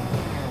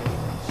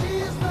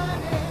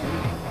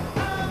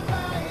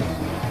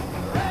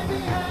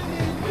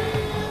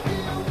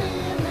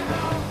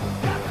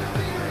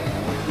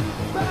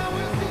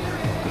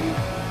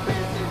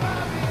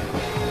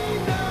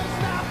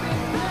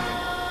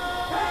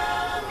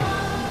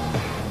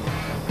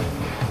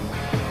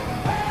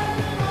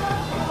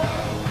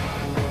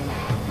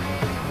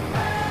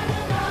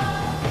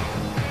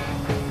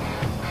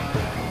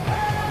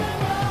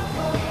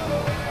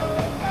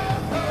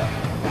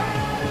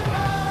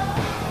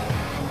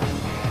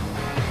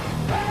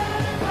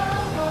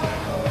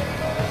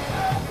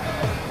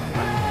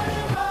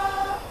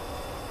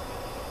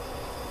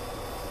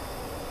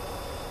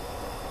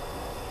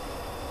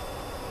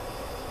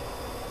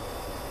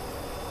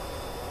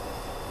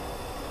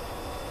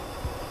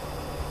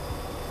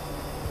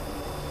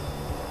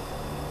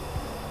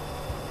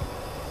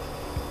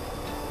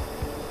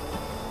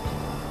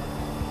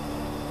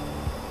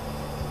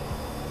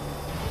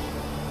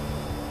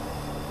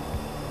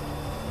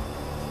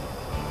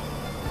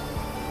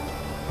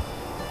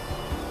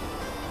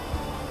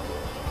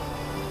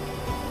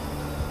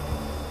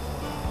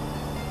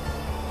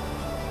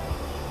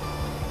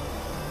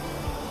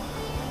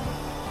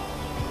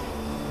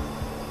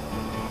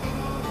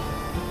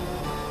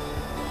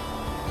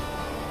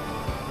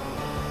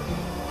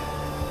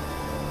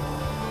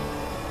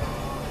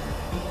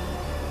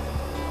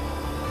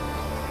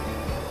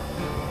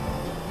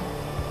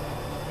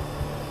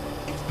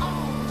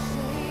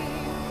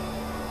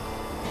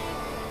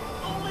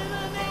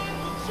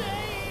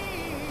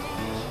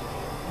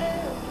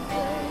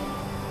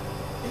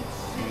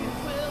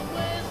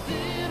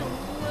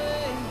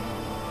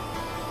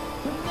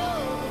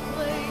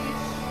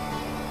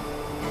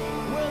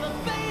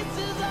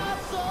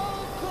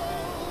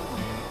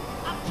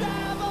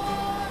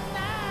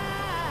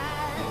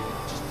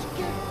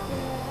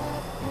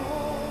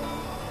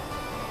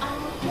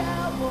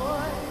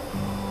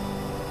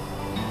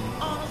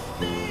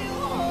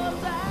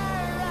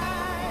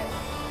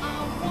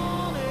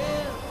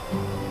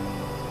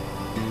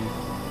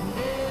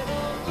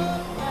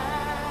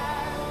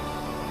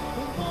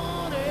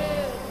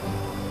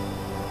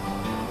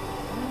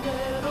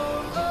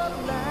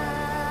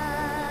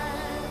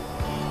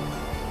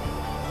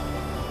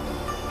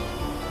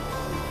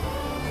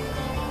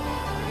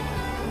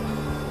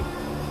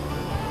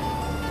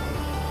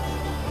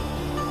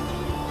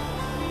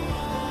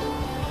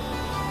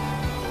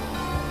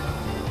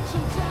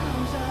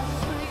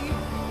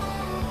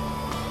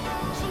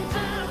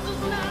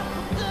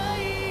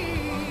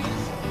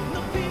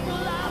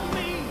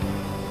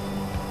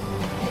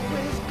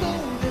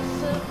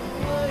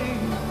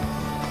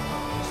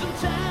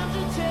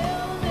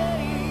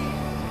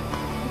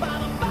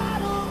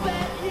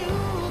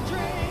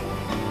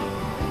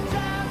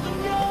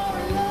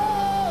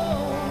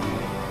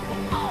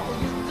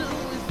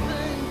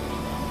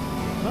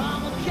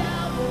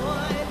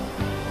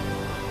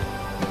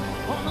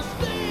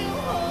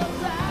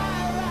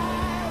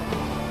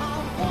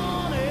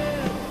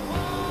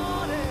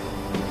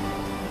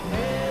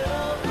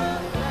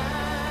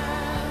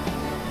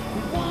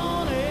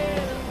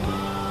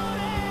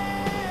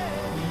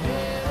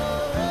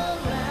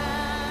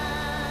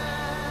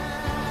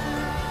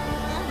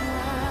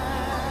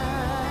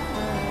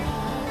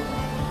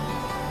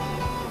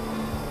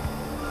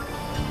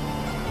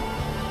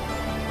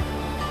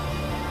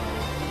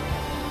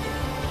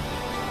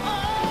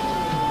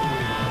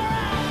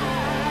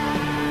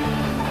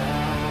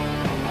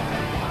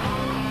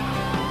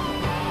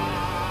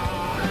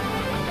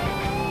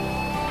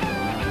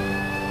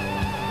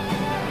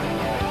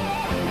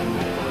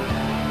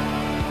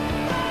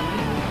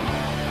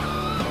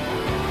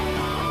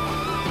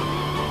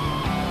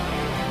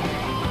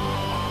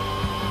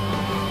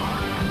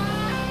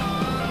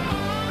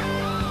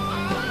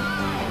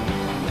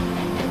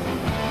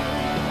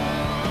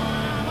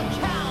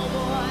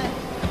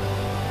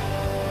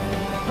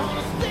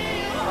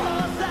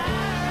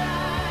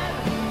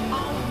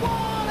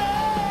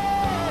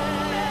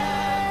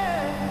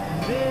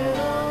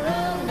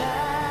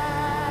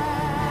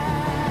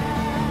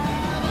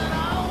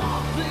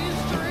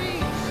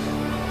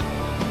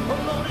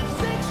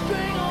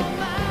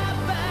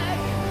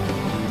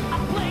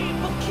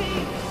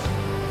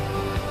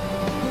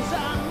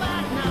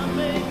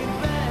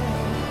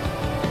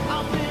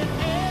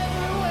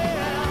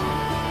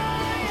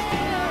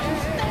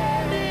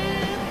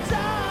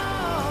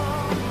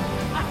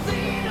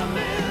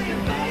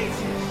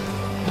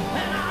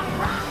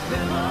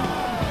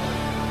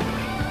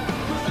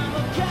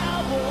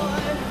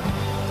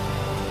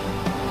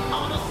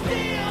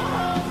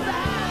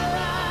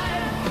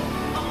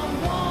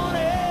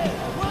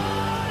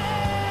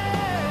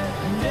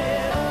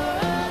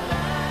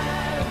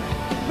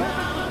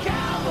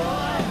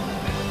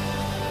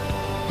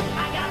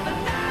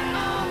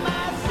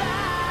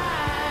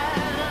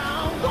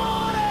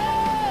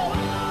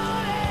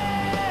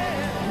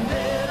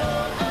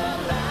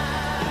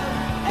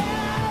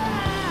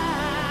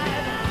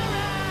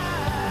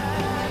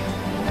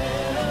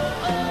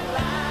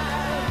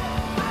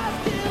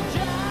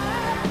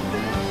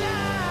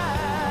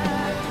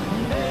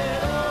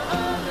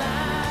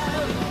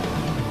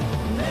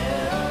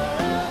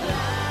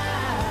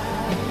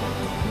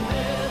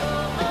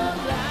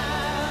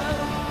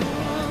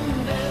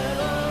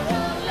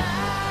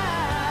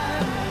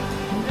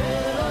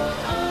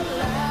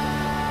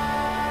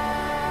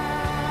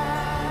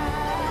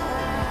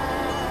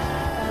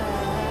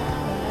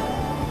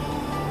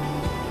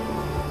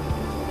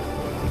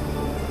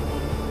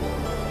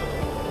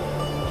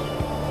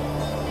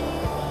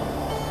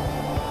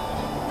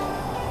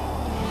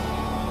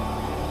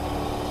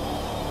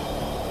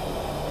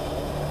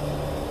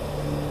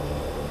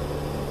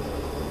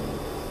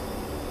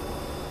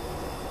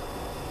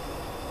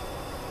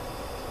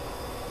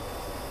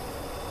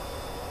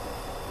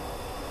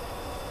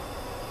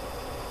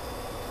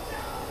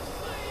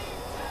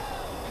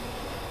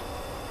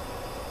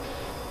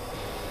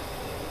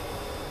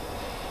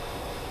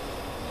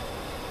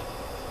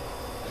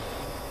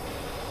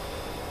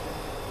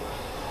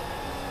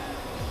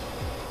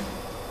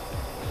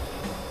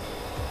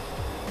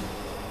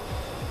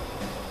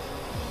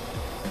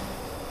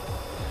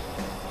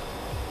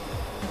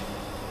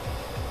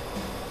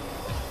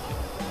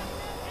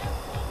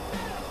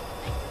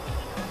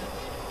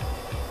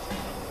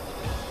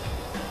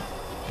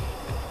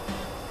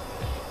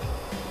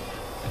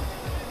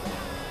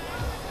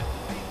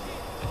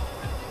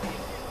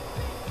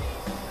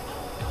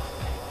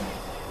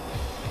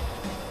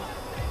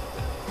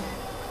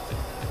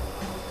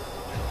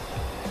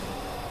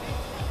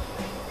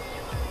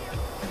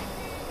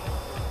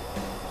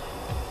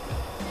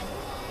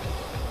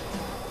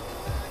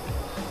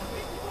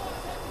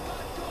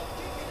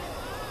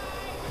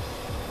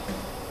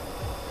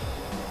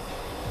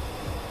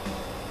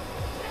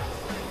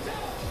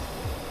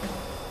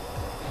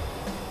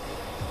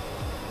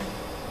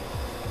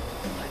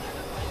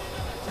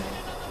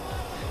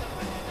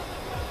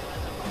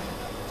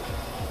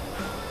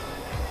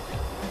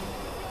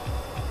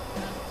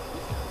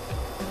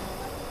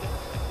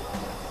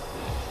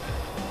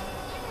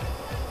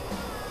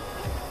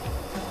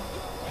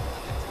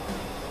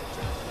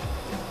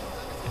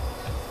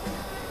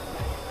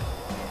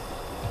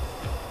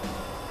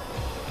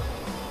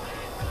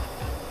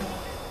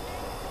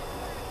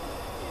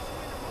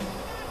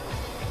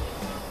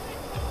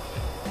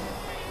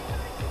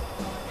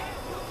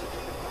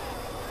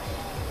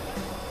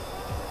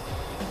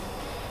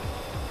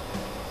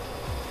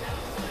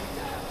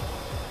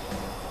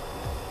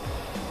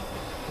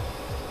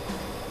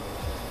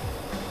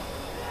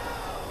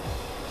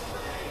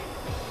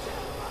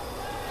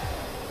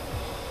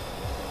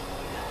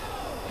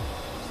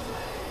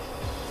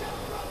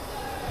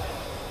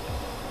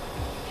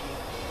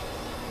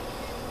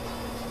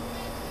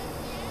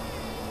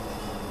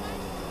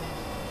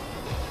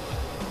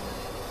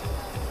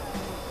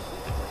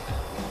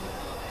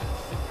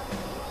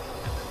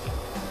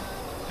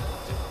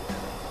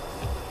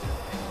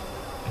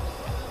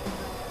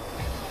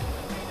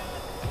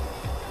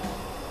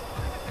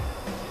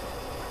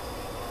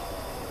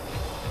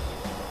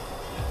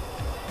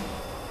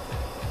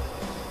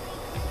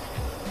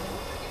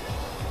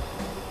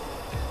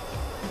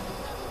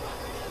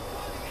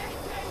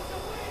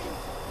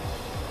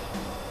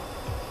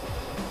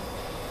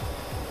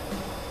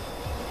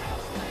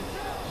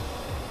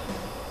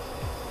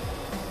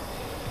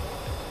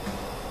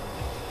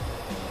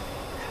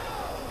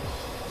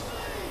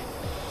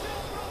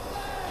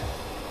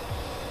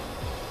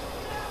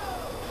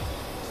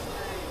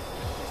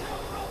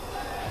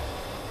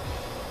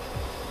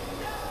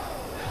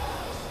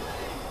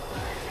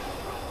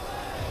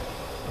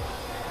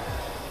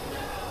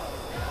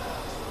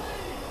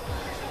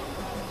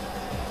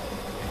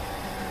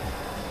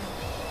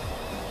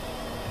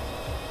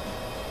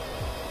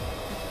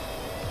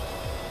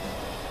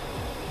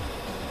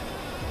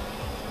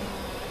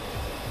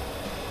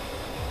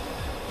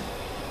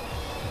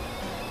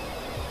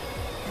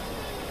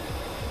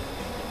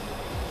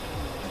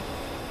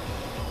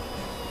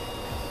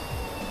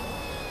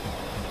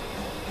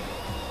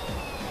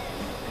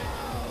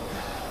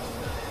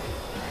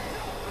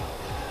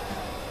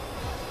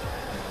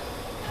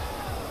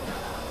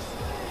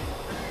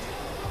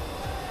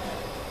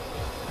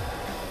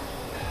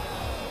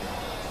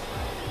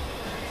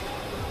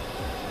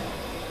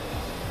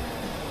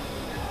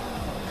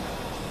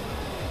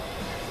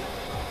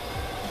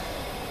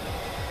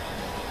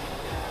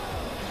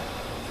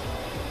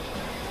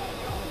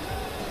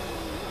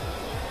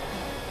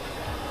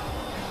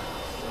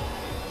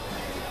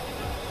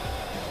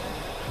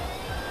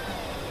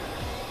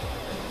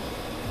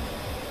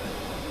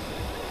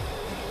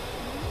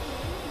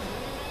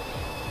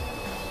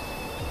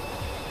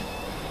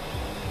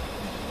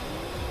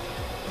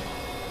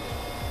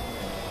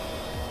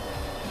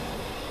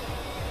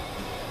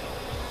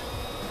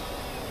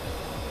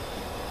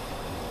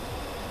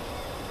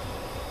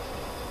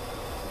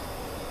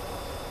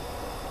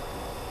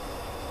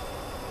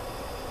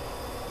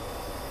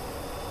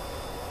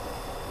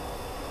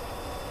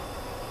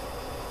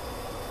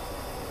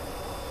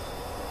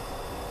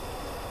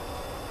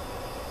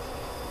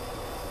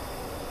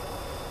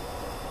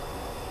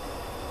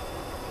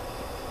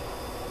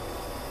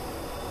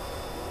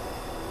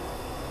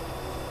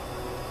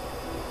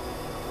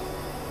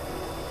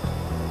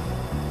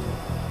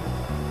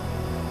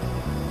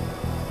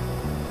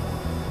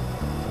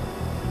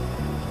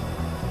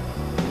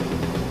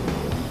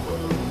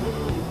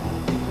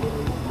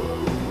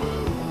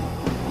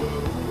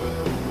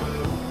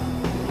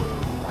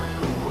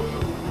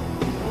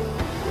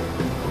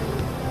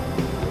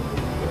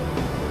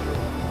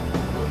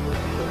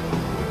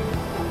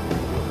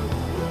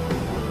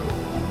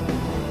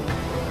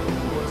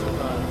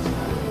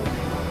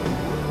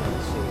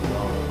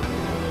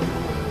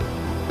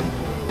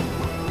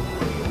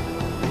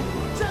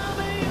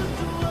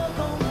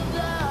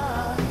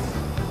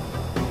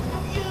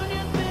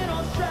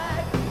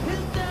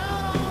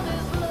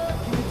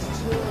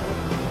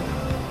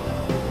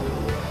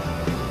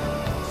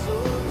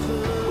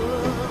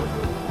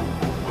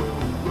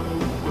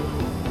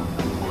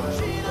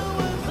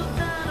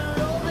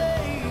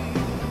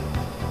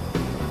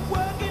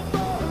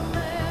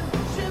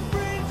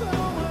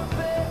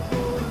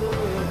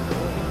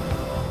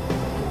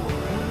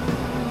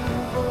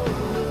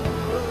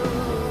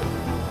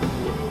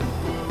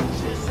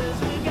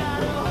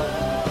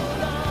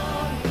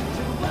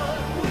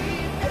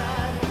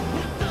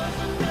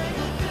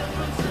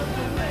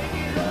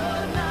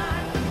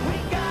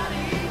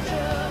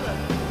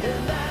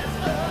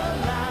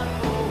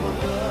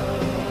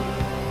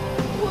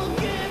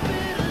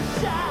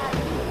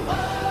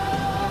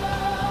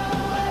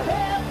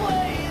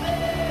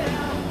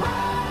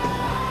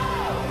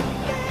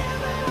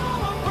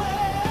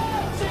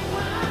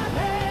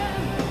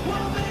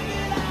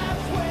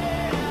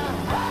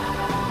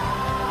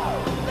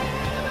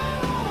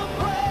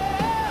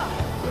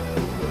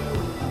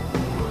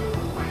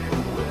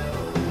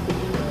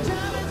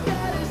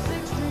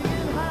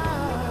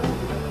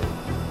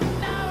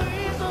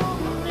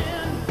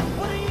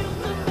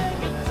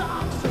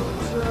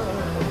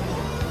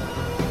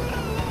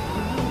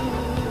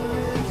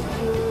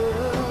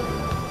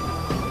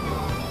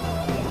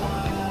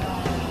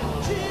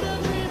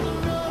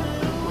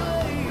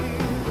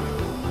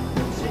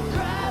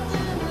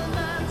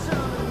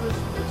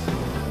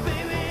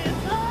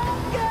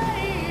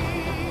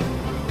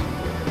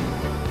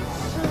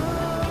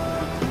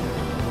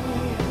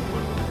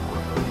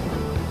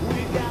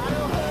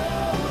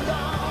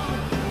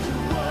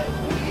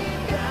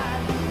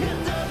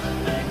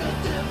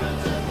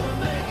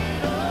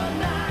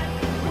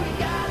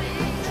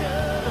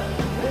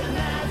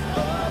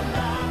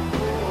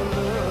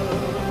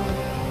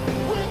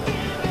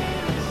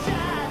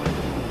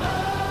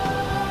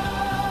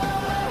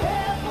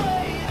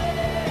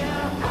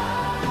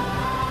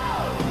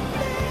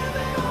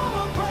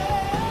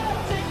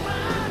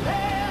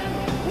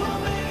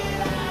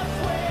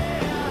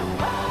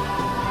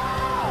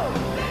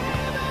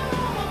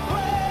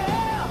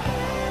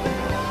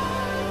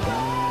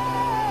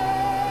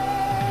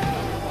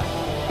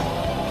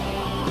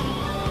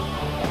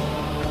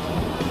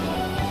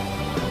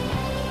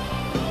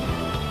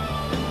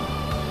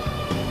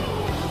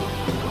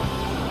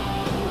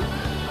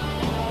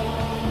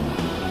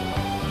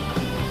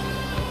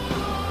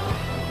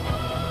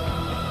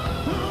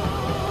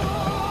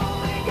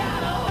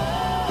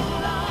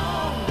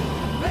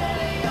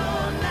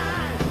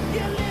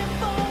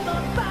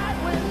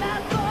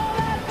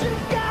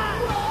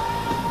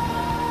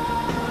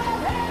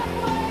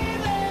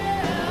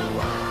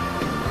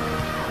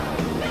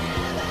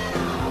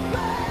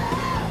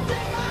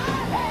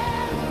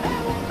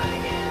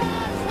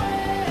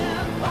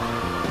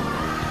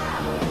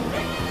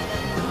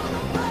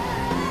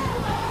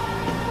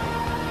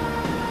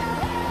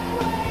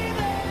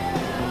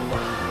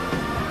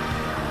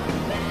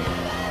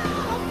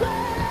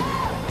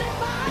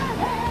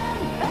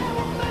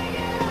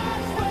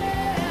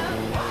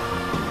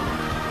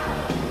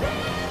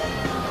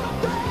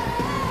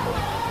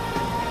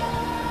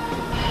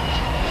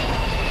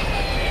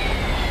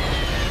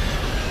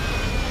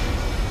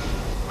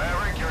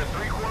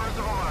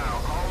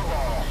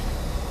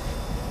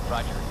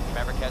 Roger.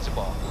 Maverick has the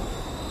ball.